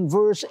 saying in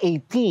verse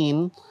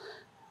 18,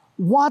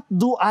 "What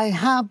do I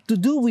have to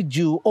do with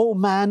you, O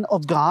man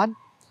of God?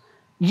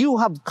 You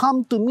have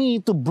come to me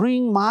to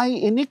bring my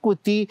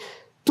iniquity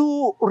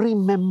to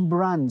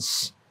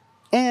remembrance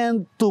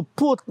and to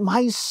put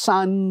my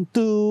son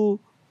to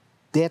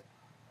death."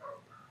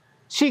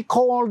 She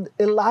called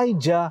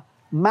Elijah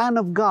man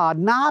of God,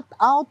 not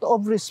out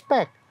of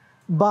respect,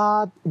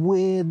 but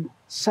with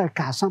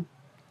sarcasm,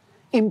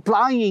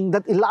 implying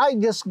that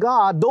Elijah's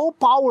God, though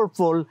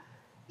powerful,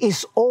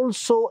 is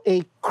also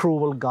a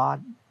cruel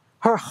God.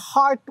 Her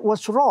heart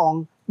was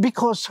wrong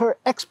because her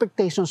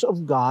expectations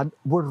of God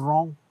were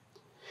wrong.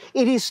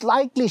 It is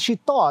likely she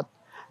thought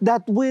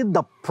that with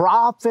the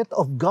prophet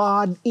of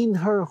God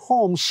in her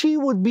home, she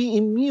would be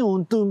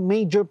immune to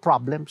major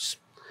problems.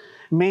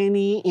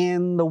 Many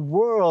in the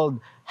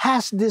world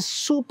has this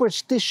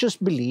superstitious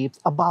belief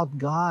about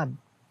God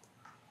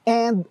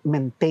and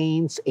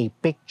maintains a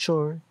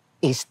picture,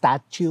 a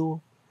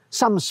statue,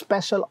 some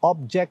special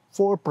object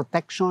for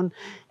protection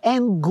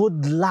and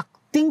good luck,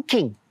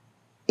 thinking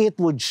it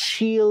would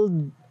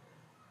shield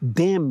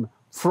them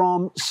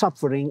from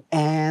suffering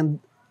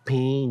and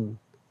pain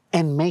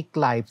and make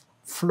life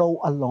flow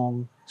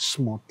along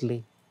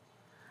smoothly.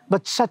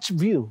 But such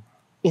view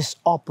is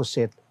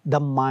opposite the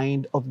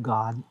mind of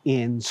God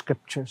in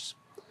scriptures.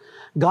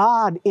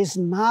 God is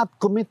not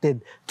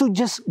committed to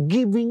just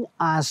giving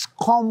us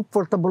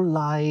comfortable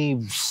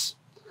lives.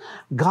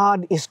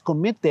 God is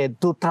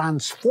committed to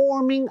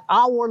transforming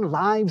our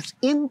lives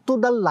into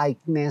the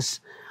likeness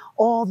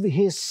of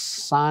His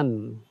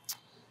Son.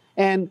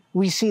 And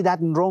we see that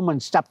in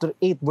Romans chapter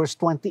 8, verse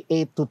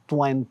 28 to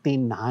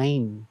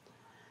 29.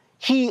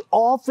 He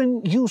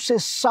often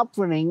uses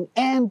suffering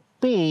and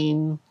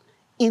pain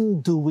in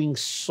doing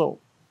so.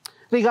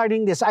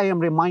 Regarding this, I am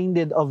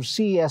reminded of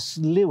C.S.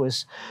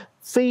 Lewis'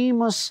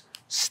 famous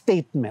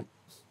statement,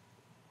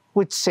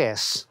 which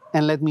says,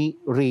 and let me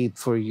read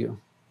for you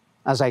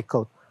as I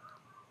quote,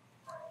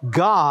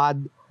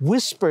 God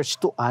whispers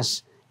to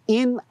us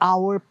in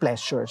our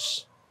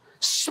pleasures,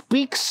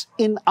 speaks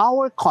in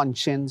our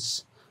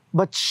conscience,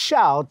 but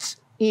shouts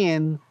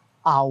in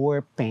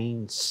our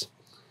pains.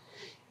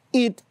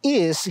 It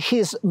is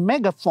His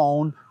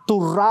megaphone to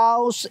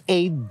rouse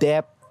a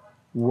deaf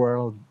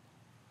world.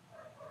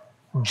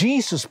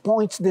 Jesus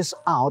points this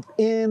out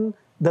in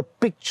the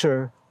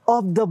picture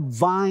of the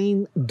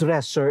vine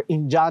dresser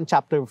in John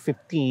chapter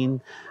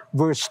 15,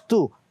 verse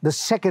 2, the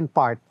second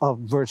part of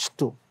verse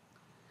 2,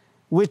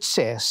 which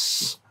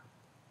says,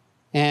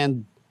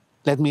 and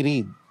let me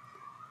read,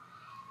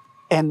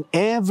 and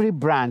every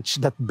branch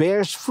that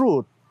bears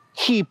fruit,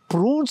 He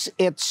prunes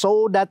it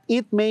so that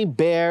it may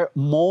bear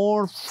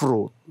more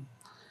fruit.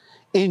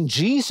 In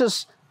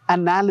Jesus'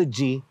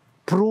 analogy,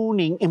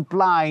 pruning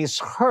implies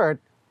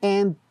hurt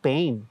and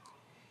pain.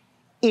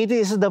 It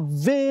is the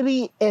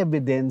very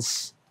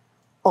evidence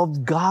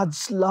of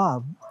God's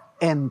love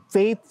and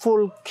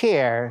faithful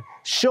care,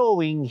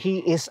 showing He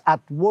is at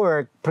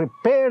work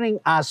preparing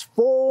us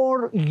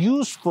for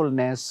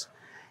usefulness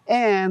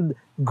and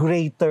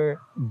greater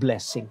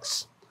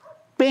blessings.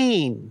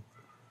 Pain,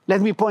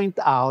 let me point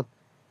out,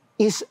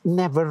 is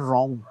never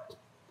wrong.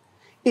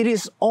 It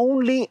is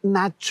only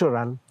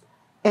natural,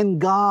 and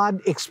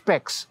God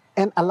expects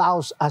and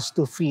allows us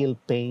to feel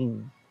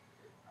pain.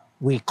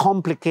 We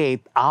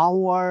complicate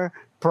our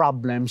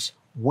problems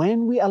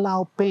when we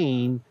allow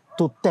pain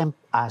to tempt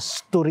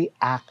us to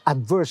react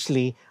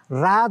adversely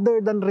rather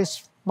than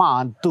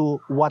respond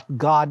to what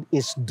God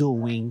is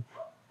doing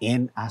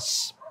in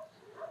us.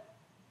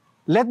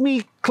 Let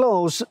me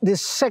close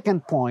this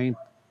second point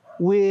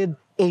with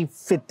a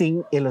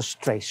fitting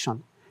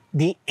illustration.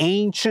 The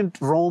ancient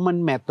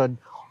Roman method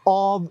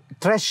of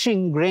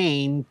threshing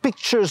grain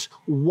pictures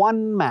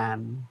one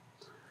man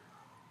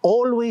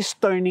always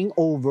turning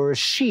over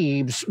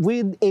sheaves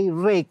with a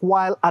rake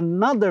while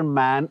another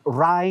man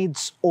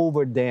rides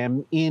over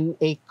them in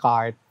a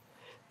cart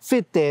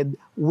fitted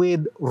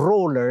with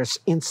rollers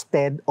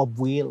instead of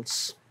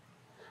wheels.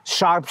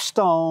 Sharp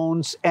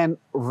stones and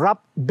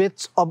rough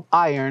bits of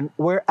iron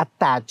were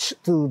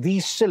attached to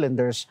these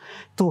cylinders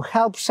to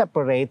help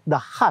separate the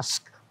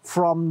husk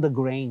from the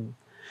grain.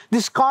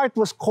 This cart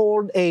was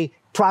called a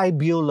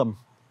tribulum,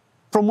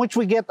 from which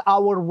we get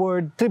our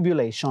word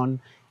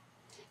tribulation.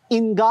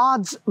 In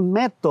God's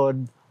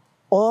method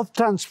of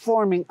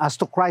transforming us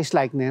to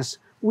Christ-likeness,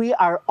 we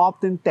are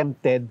often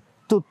tempted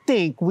to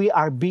think we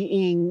are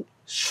being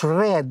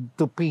shred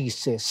to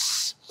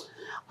pieces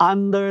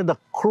under the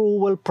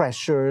cruel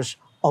pressures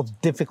of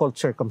difficult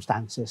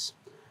circumstances.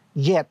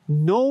 Yet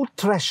no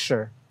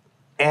thresher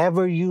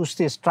ever used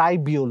his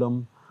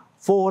tribulum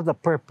for the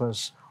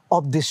purpose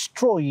of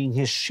destroying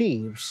his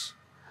sheaves,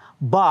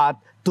 but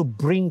to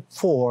bring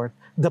forth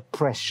the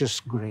precious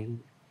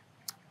grain.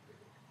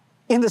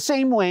 In the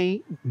same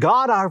way,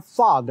 God our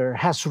Father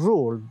has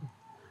ruled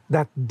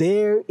that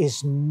there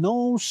is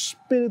no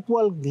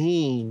spiritual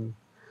gain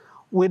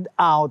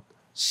without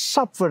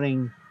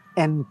suffering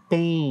and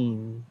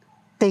pain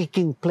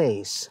taking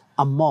place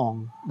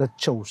among the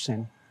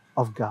chosen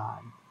of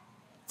God.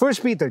 1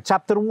 Peter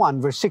chapter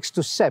 1, verse 6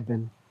 to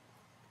 7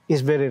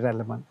 is very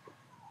relevant.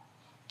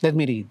 Let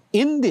me read.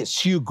 In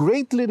this you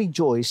greatly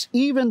rejoice,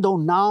 even though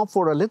now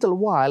for a little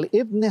while,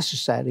 if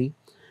necessary,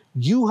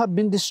 you have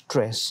been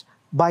distressed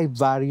by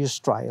various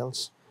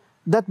trials,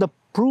 that the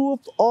proof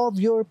of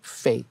your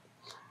faith,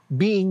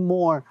 being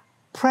more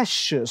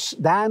precious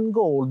than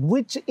gold,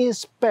 which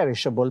is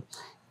perishable,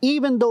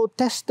 even though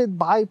tested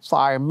by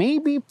fire, may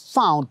be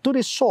found to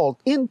result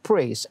in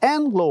praise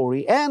and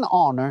glory and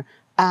honor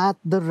at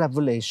the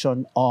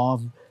revelation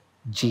of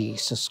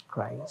Jesus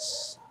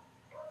Christ.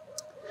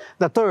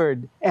 The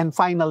third and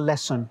final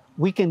lesson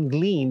we can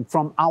glean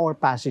from our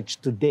passage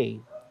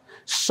today,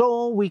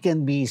 so we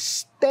can be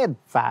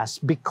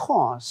steadfast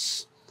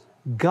because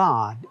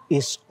God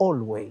is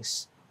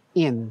always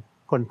in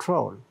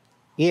control.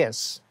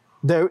 Yes,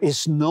 there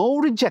is no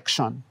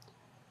rejection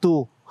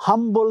to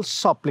humble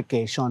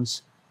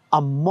supplications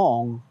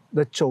among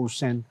the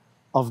chosen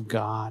of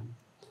God.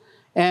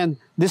 And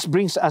this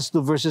brings us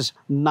to verses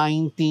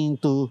 19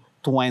 to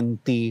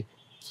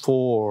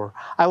 24.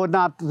 I would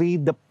not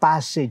read the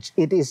passage.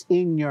 It is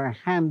in your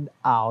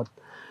handout,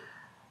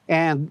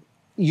 and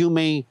you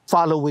may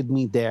follow with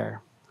me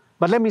there.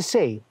 But let me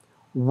say,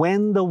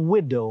 when the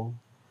widow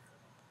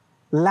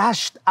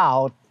lashed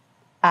out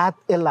at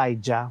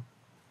Elijah,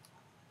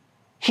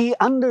 he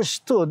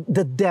understood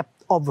the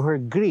depth of her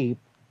grief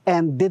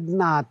and did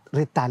not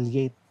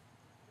retaliate.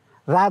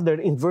 Rather,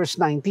 in verse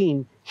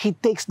 19, he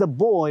takes the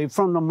boy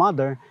from the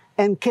mother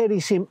and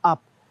carries him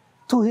up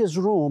to his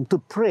room to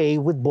pray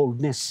with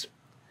boldness.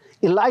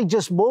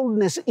 Elijah's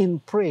boldness in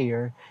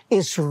prayer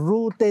is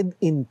rooted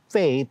in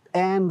faith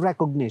and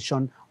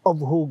recognition of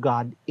who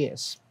God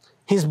is.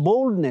 His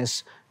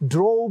boldness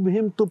drove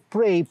him to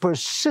pray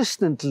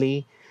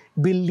persistently,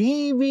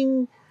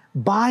 believing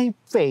by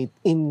faith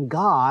in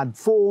God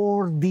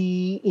for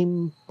the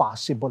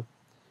impossible.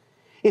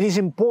 It is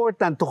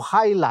important to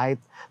highlight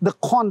the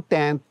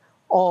content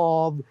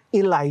of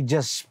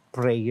Elijah's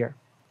prayer.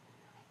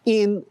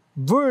 In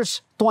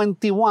verse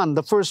 21,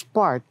 the first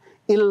part,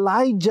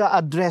 Elijah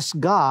addressed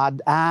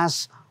God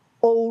as,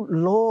 "O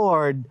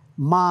Lord,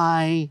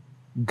 my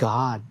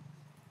God."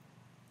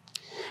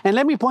 And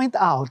let me point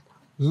out,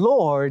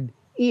 Lord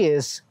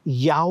is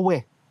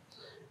Yahweh,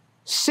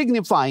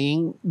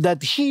 signifying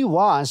that he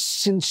was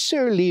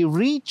sincerely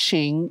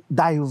reaching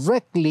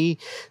directly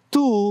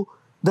to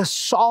the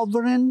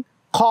sovereign,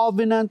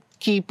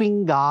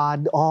 covenant-keeping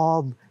God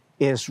of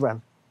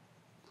Israel.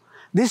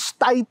 This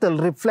title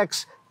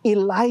reflects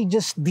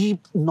Elijah's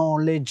deep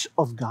knowledge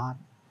of God.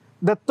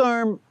 The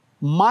term,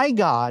 "my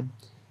God,"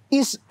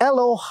 is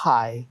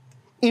Elohai,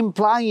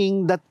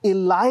 implying that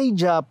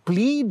Elijah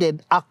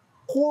pleaded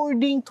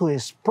according to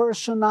his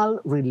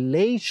personal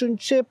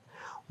relationship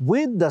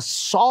with the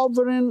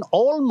sovereign,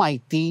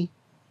 almighty,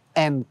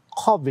 and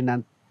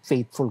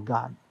covenant-faithful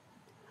God.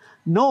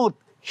 Note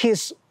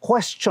his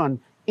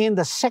question in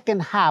the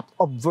second half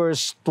of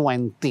verse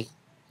 20.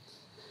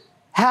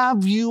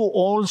 "Have you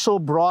also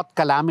brought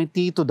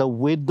calamity to the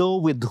widow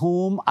with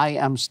whom I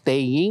am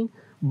staying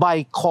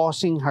by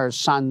causing her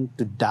son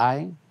to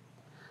die?"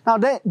 Now,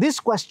 this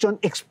question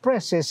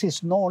expresses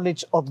his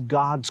knowledge of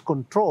God's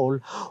control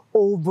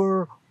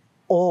over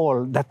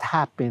all that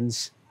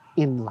happens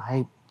in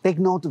life. Take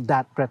note of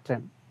that,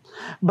 brethren.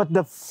 But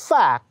the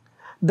fact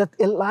that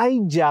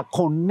Elijah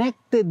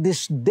connected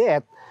this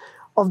death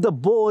of the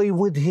boy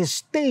with his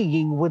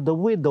staying with the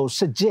widow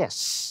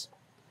suggests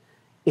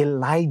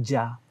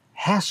Elijah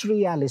has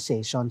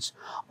realizations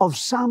of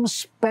some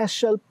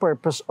special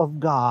purpose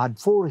of God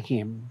for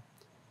him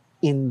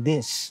in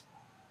this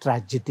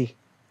tragedy.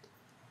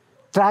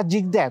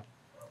 Tragic death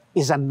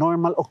is a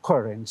normal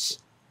occurrence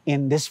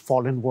in this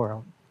fallen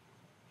world.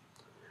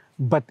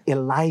 But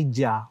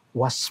Elijah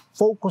was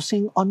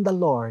focusing on the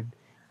Lord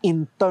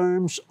in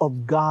terms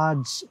of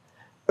God's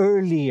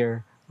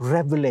earlier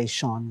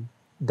revelation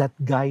that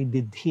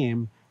guided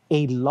him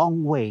a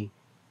long way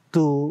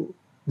to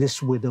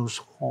this widow's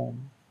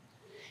home.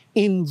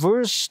 In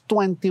verse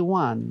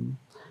 21,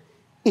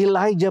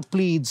 Elijah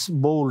pleads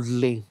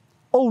boldly,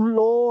 "O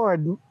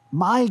Lord,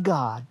 my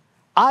God,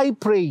 I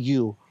pray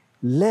you,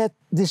 let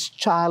this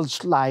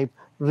child's life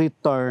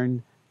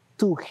return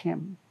to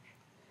him."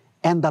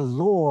 And the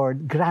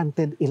Lord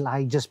granted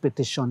Elijah's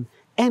petition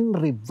and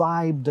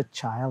revived the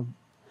child.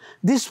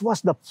 This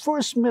was the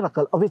first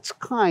miracle of its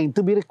kind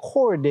to be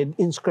recorded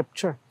in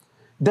Scripture.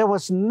 There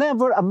was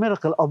never a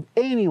miracle of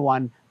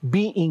anyone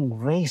being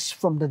raised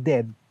from the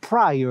dead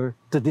prior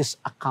to this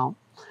account.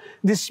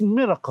 This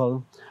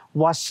miracle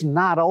was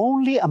not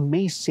only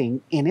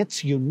amazing in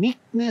its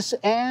uniqueness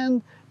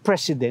and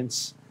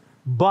precedence,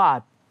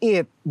 but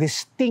it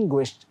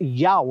distinguished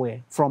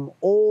Yahweh from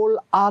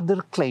all other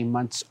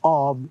claimants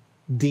of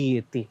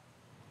deity.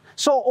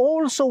 So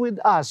also with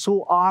us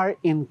who are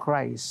in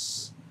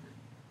Christ,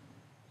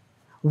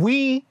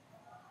 we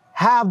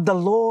have the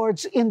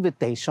Lord's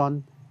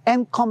invitation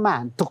and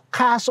command to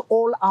cast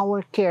all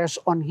our cares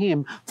on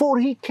Him, for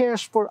He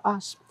cares for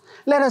us.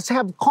 Let us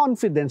have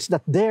confidence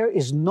that there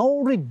is no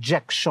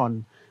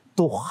rejection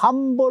to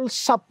humble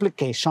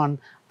supplication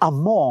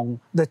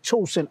among the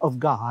chosen of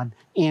God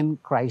in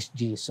Christ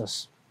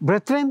Jesus.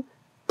 Brethren,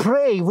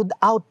 pray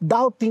without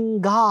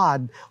doubting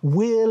God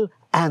will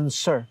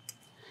answer.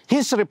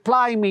 His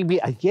reply may be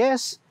a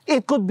yes,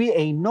 it could be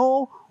a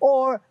no,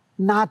 or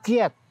not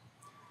yet,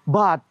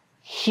 but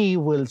He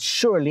will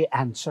surely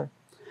answer.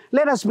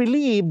 Let us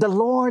believe the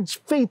Lord's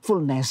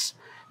faithfulness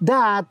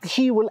that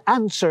He will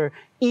answer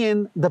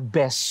in the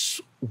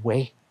best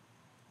way.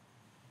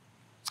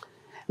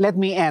 Let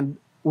me end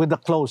with the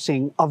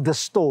closing of the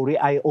story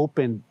I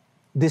opened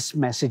this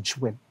message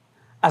with.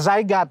 As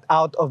I got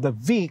out of the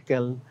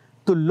vehicle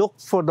to look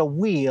for the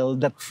wheel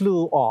that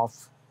flew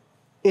off,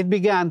 it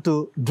began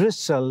to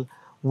drizzle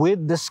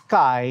with the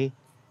sky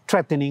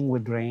threatening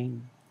with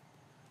rain.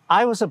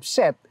 I was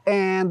upset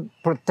and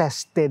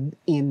protested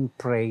in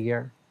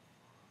prayer.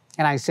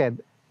 And I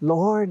said,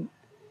 "Lord,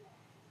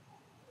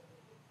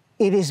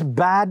 it is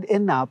bad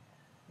enough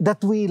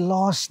that we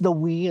lost the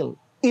wheel.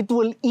 It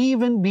will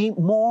even be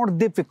more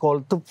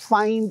difficult to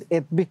find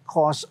it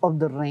because of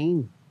the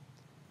rain.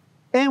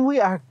 And we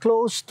are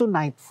close to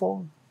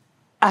nightfall."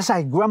 As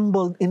I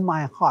grumbled in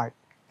my heart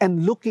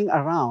and looking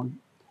around,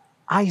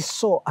 I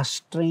saw a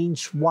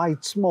strange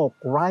white smoke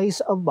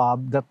rise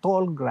above the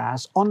tall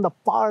grass on the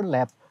far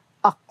left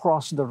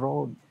across the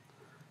road.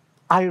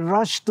 I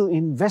rushed to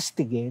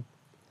investigate,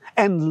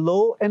 and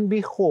lo and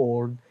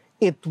behold,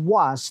 it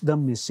was the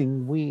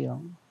missing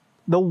wheel.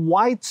 The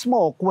white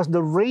smoke was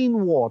the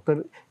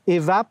rainwater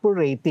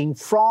evaporating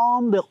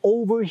from the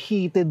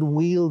overheated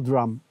wheel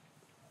drum.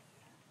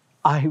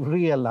 I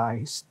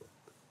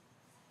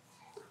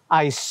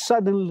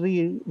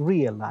suddenly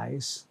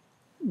realized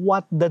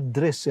what the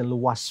drizzle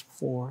was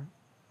for.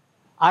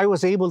 I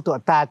was able to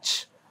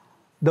attach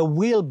the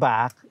wheel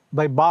back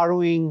by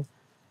borrowing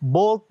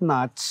bolt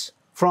nuts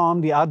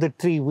from the other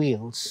three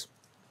wheels.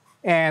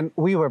 And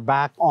we were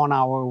back on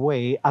our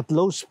way at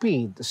low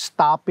speed,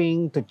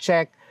 stopping to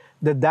check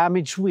the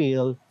damaged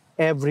wheel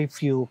every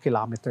few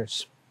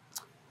kilometers.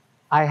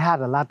 I had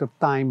a lot of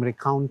time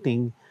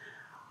recounting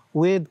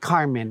with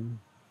Carmen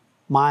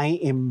my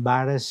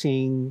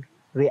embarrassing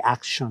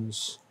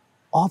reactions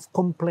of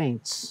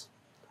complaints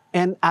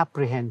and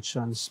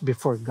apprehensions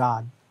before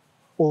God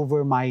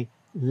over my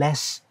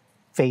less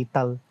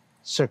fatal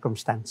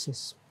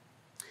circumstances.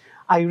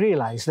 I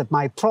realized that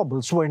my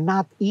troubles were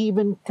not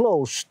even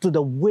close to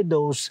the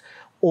widow's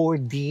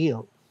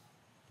ordeal,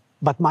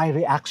 but my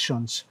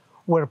reactions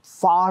were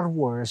far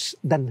worse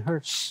than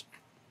hers.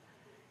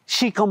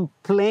 She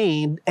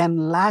complained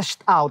and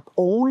lashed out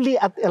only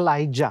at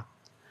Elijah.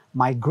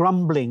 My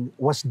grumbling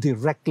was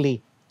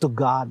directly to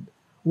God.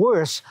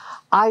 Worse,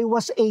 I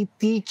was a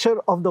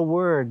teacher of the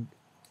word.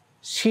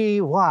 She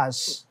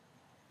was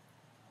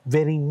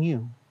very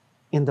new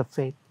in the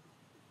faith.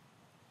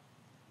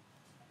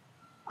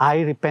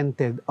 I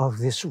repented of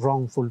these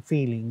wrongful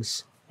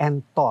feelings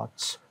and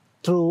thoughts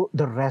through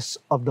the rest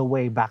of the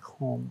way back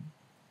home.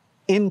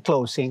 In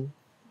closing,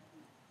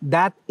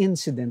 that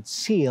incident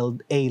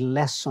sealed a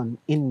lesson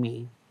in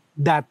me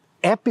that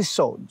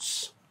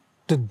episodes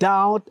to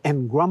doubt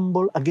and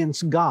grumble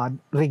against God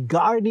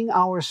regarding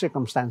our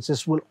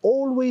circumstances will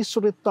always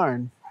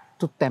return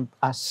to tempt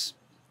us.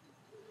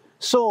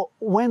 So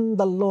when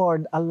the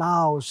Lord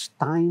allows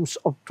times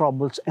of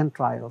troubles and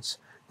trials,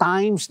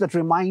 times that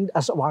remind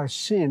us of our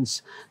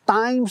sins,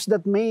 times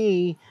that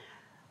may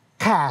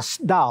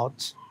cast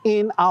doubts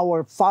in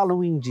our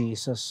following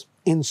Jesus,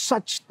 in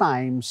such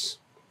times,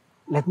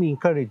 let me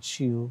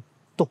encourage you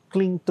to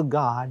cling to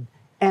God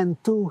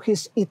and to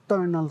His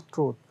eternal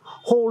truth.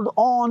 Hold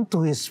on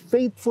to His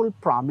faithful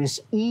promise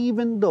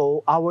even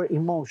though our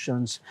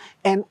emotions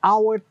and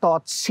our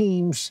thoughts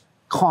seems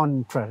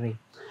contrary.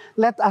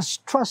 Let us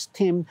trust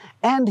Him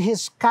and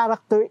His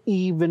character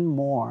even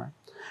more.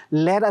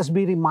 Let us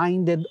be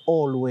reminded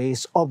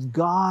always of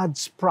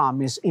God's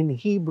promise in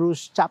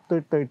Hebrews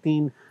chapter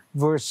 13,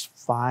 verse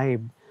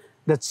 5,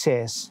 that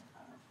says,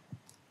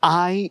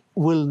 I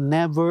will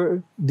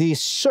never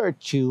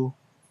desert you.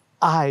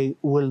 I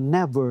will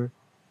never,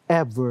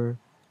 ever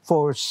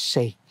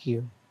forsake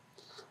you.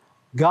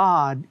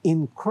 God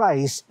in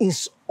Christ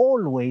is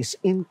always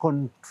in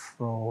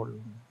control.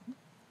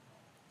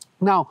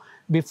 Now,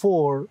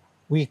 before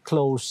we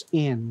close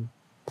in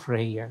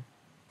prayer,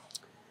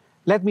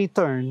 let me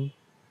turn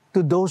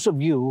to those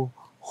of you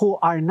who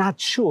are not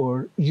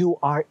sure you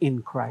are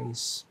in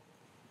Christ.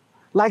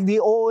 Like the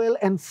oil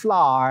and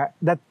flour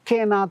that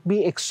cannot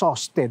be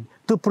exhausted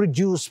to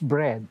produce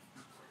bread,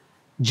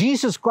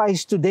 Jesus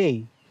Christ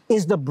today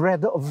is the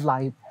bread of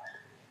life.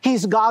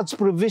 He's God's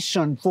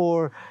provision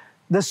for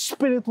the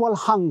spiritual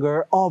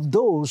hunger of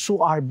those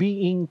who are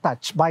being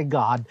touched by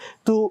God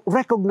to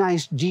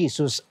recognize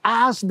Jesus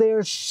as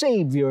their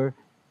Savior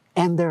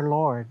and their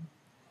Lord.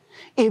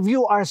 If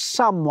you are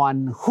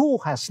someone who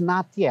has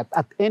not yet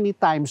at any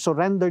time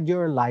surrendered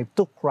your life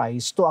to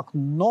Christ to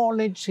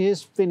acknowledge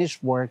His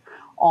finished work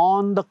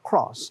on the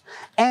cross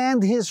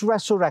and His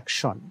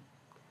resurrection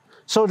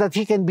so that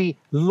He can be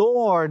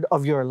Lord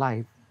of your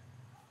life,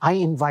 I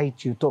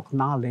invite you to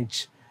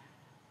acknowledge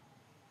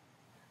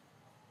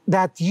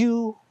that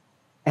you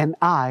and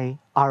I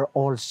are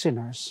all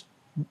sinners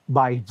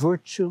by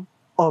virtue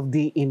of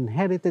the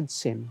inherited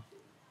sin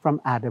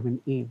from Adam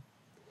and Eve.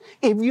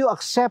 If you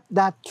accept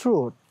that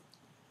truth,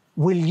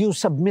 will you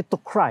submit to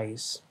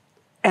Christ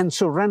and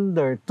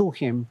surrender to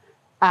Him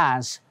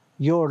as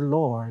your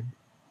Lord,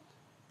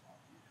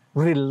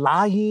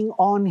 relying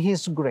on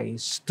His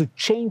grace to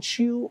change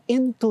you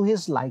into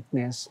His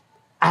likeness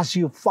as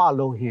you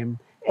follow Him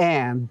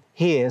and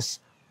His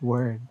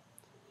Word?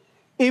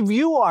 If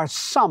you are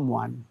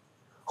someone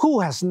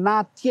who has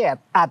not yet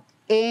at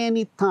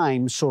any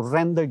time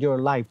surrendered your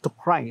life to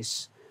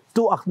Christ,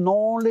 to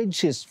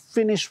acknowledge His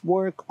finished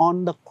work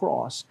on the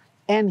cross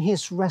and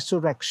His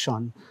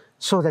resurrection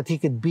so that He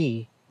could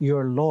be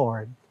your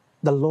Lord,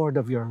 the Lord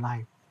of your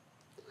life,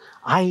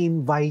 I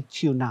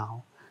invite you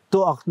now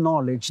to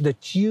acknowledge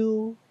that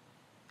you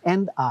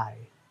and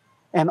I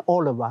and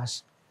all of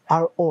us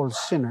are all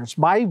sinners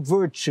by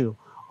virtue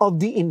of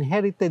the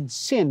inherited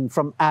sin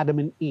from Adam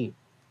and Eve.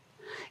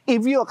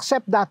 If you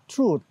accept that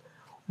truth,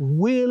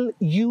 will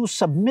you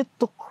submit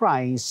to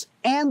Christ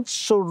and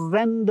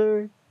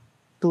surrender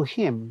to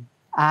Him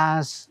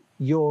as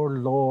your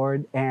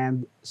Lord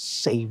and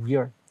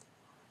Savior,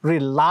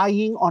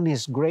 relying on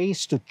His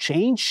grace to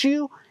change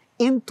you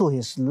into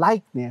His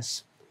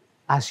likeness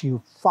as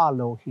you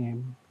follow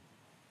Him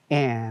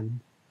and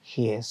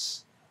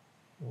His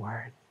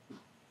Word?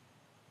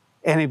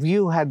 And if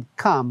you had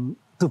come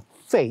to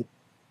faith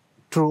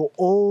through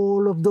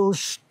all of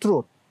those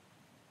truths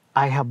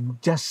I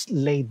have just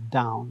laid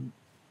down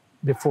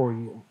before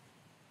you,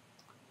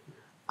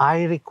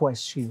 I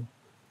request you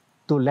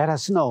to let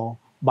us know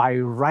by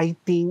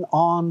writing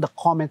on the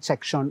comment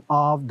section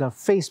of the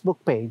Facebook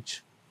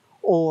page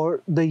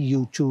or the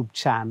YouTube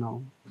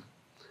channel.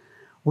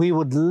 We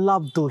would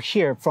love to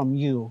hear from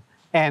you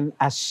and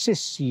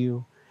assist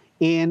you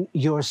in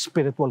your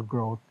spiritual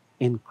growth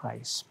in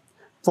Christ.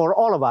 For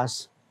all of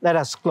us, let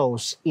us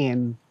close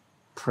in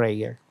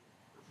prayer.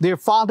 Dear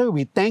Father,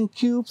 we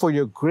thank you for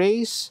your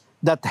grace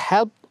that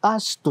helped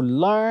us to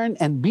learn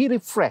and be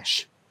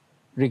refreshed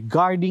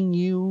regarding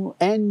you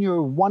and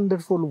your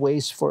wonderful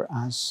ways for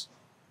us,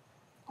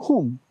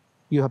 whom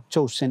you have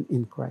chosen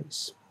in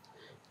Christ.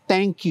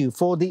 Thank you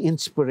for the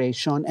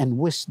inspiration and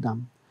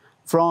wisdom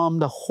from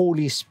the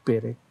Holy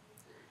Spirit.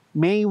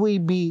 May we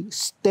be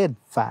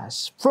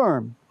steadfast,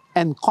 firm,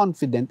 and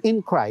confident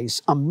in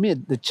Christ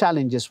amid the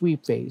challenges we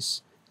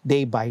face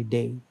day by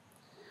day.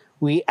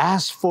 We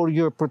ask for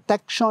your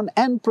protection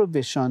and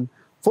provision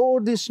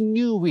for this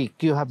new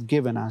week you have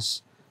given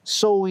us,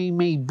 so we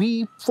may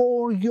be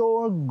for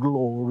your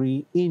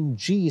glory. In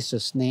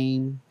Jesus'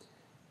 name,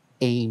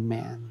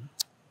 amen.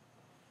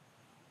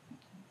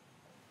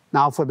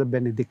 Now for the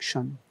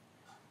benediction.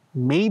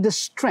 May the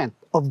strength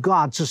of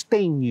God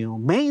sustain you.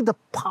 May the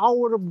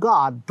power of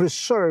God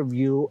preserve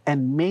you.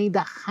 And may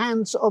the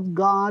hands of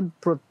God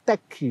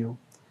protect you.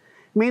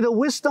 May the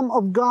wisdom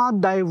of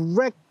God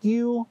direct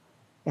you.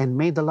 And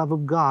may the love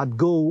of God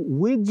go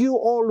with you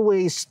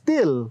always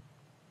till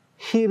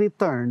He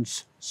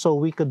returns, so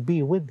we could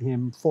be with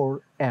Him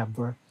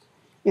forever.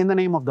 In the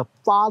name of the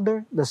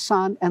Father, the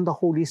Son, and the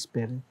Holy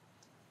Spirit.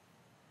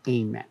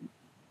 Amen.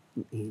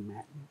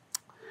 Amen.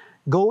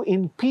 Go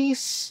in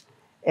peace,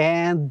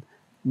 and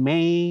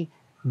may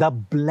the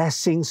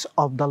blessings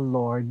of the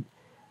Lord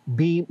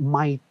be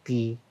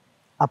mighty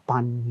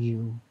upon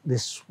you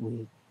this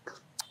week.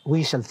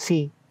 We shall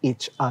see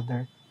each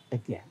other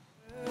again.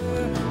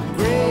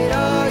 Great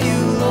are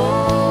you,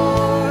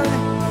 Lord.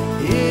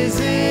 Is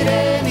it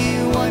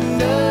any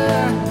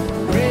wonder?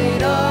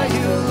 Great are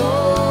you,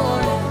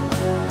 Lord.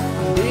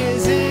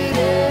 Is it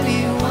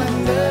any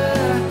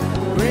wonder?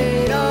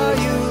 Great are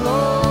you,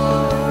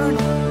 Lord.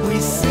 We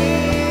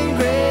sing,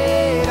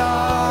 great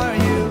are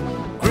you.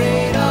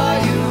 Great are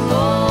you,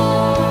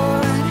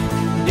 Lord.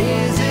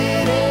 Is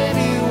it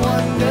any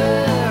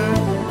wonder?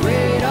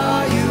 Great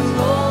are you,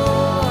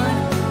 Lord.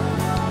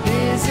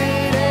 Is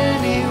it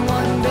any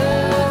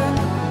wonder?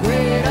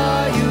 Great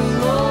are you,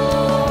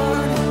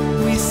 Lord.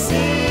 We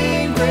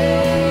sing,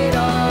 great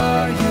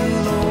are you,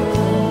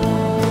 Lord.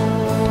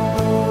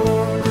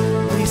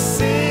 We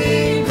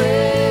sing,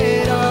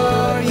 great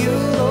are you,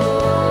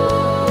 Lord.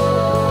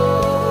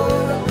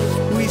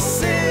 We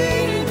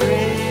sing,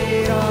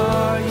 great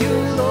are you,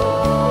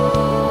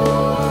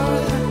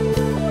 Lord.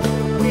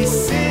 We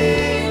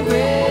sing,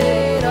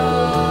 great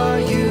are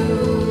you,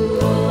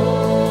 Lord.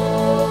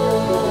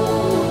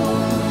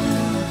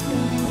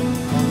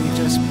 Lord, we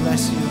just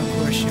bless you and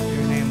worship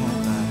your name, O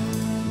God.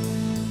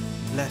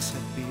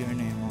 Blessed be your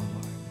name, O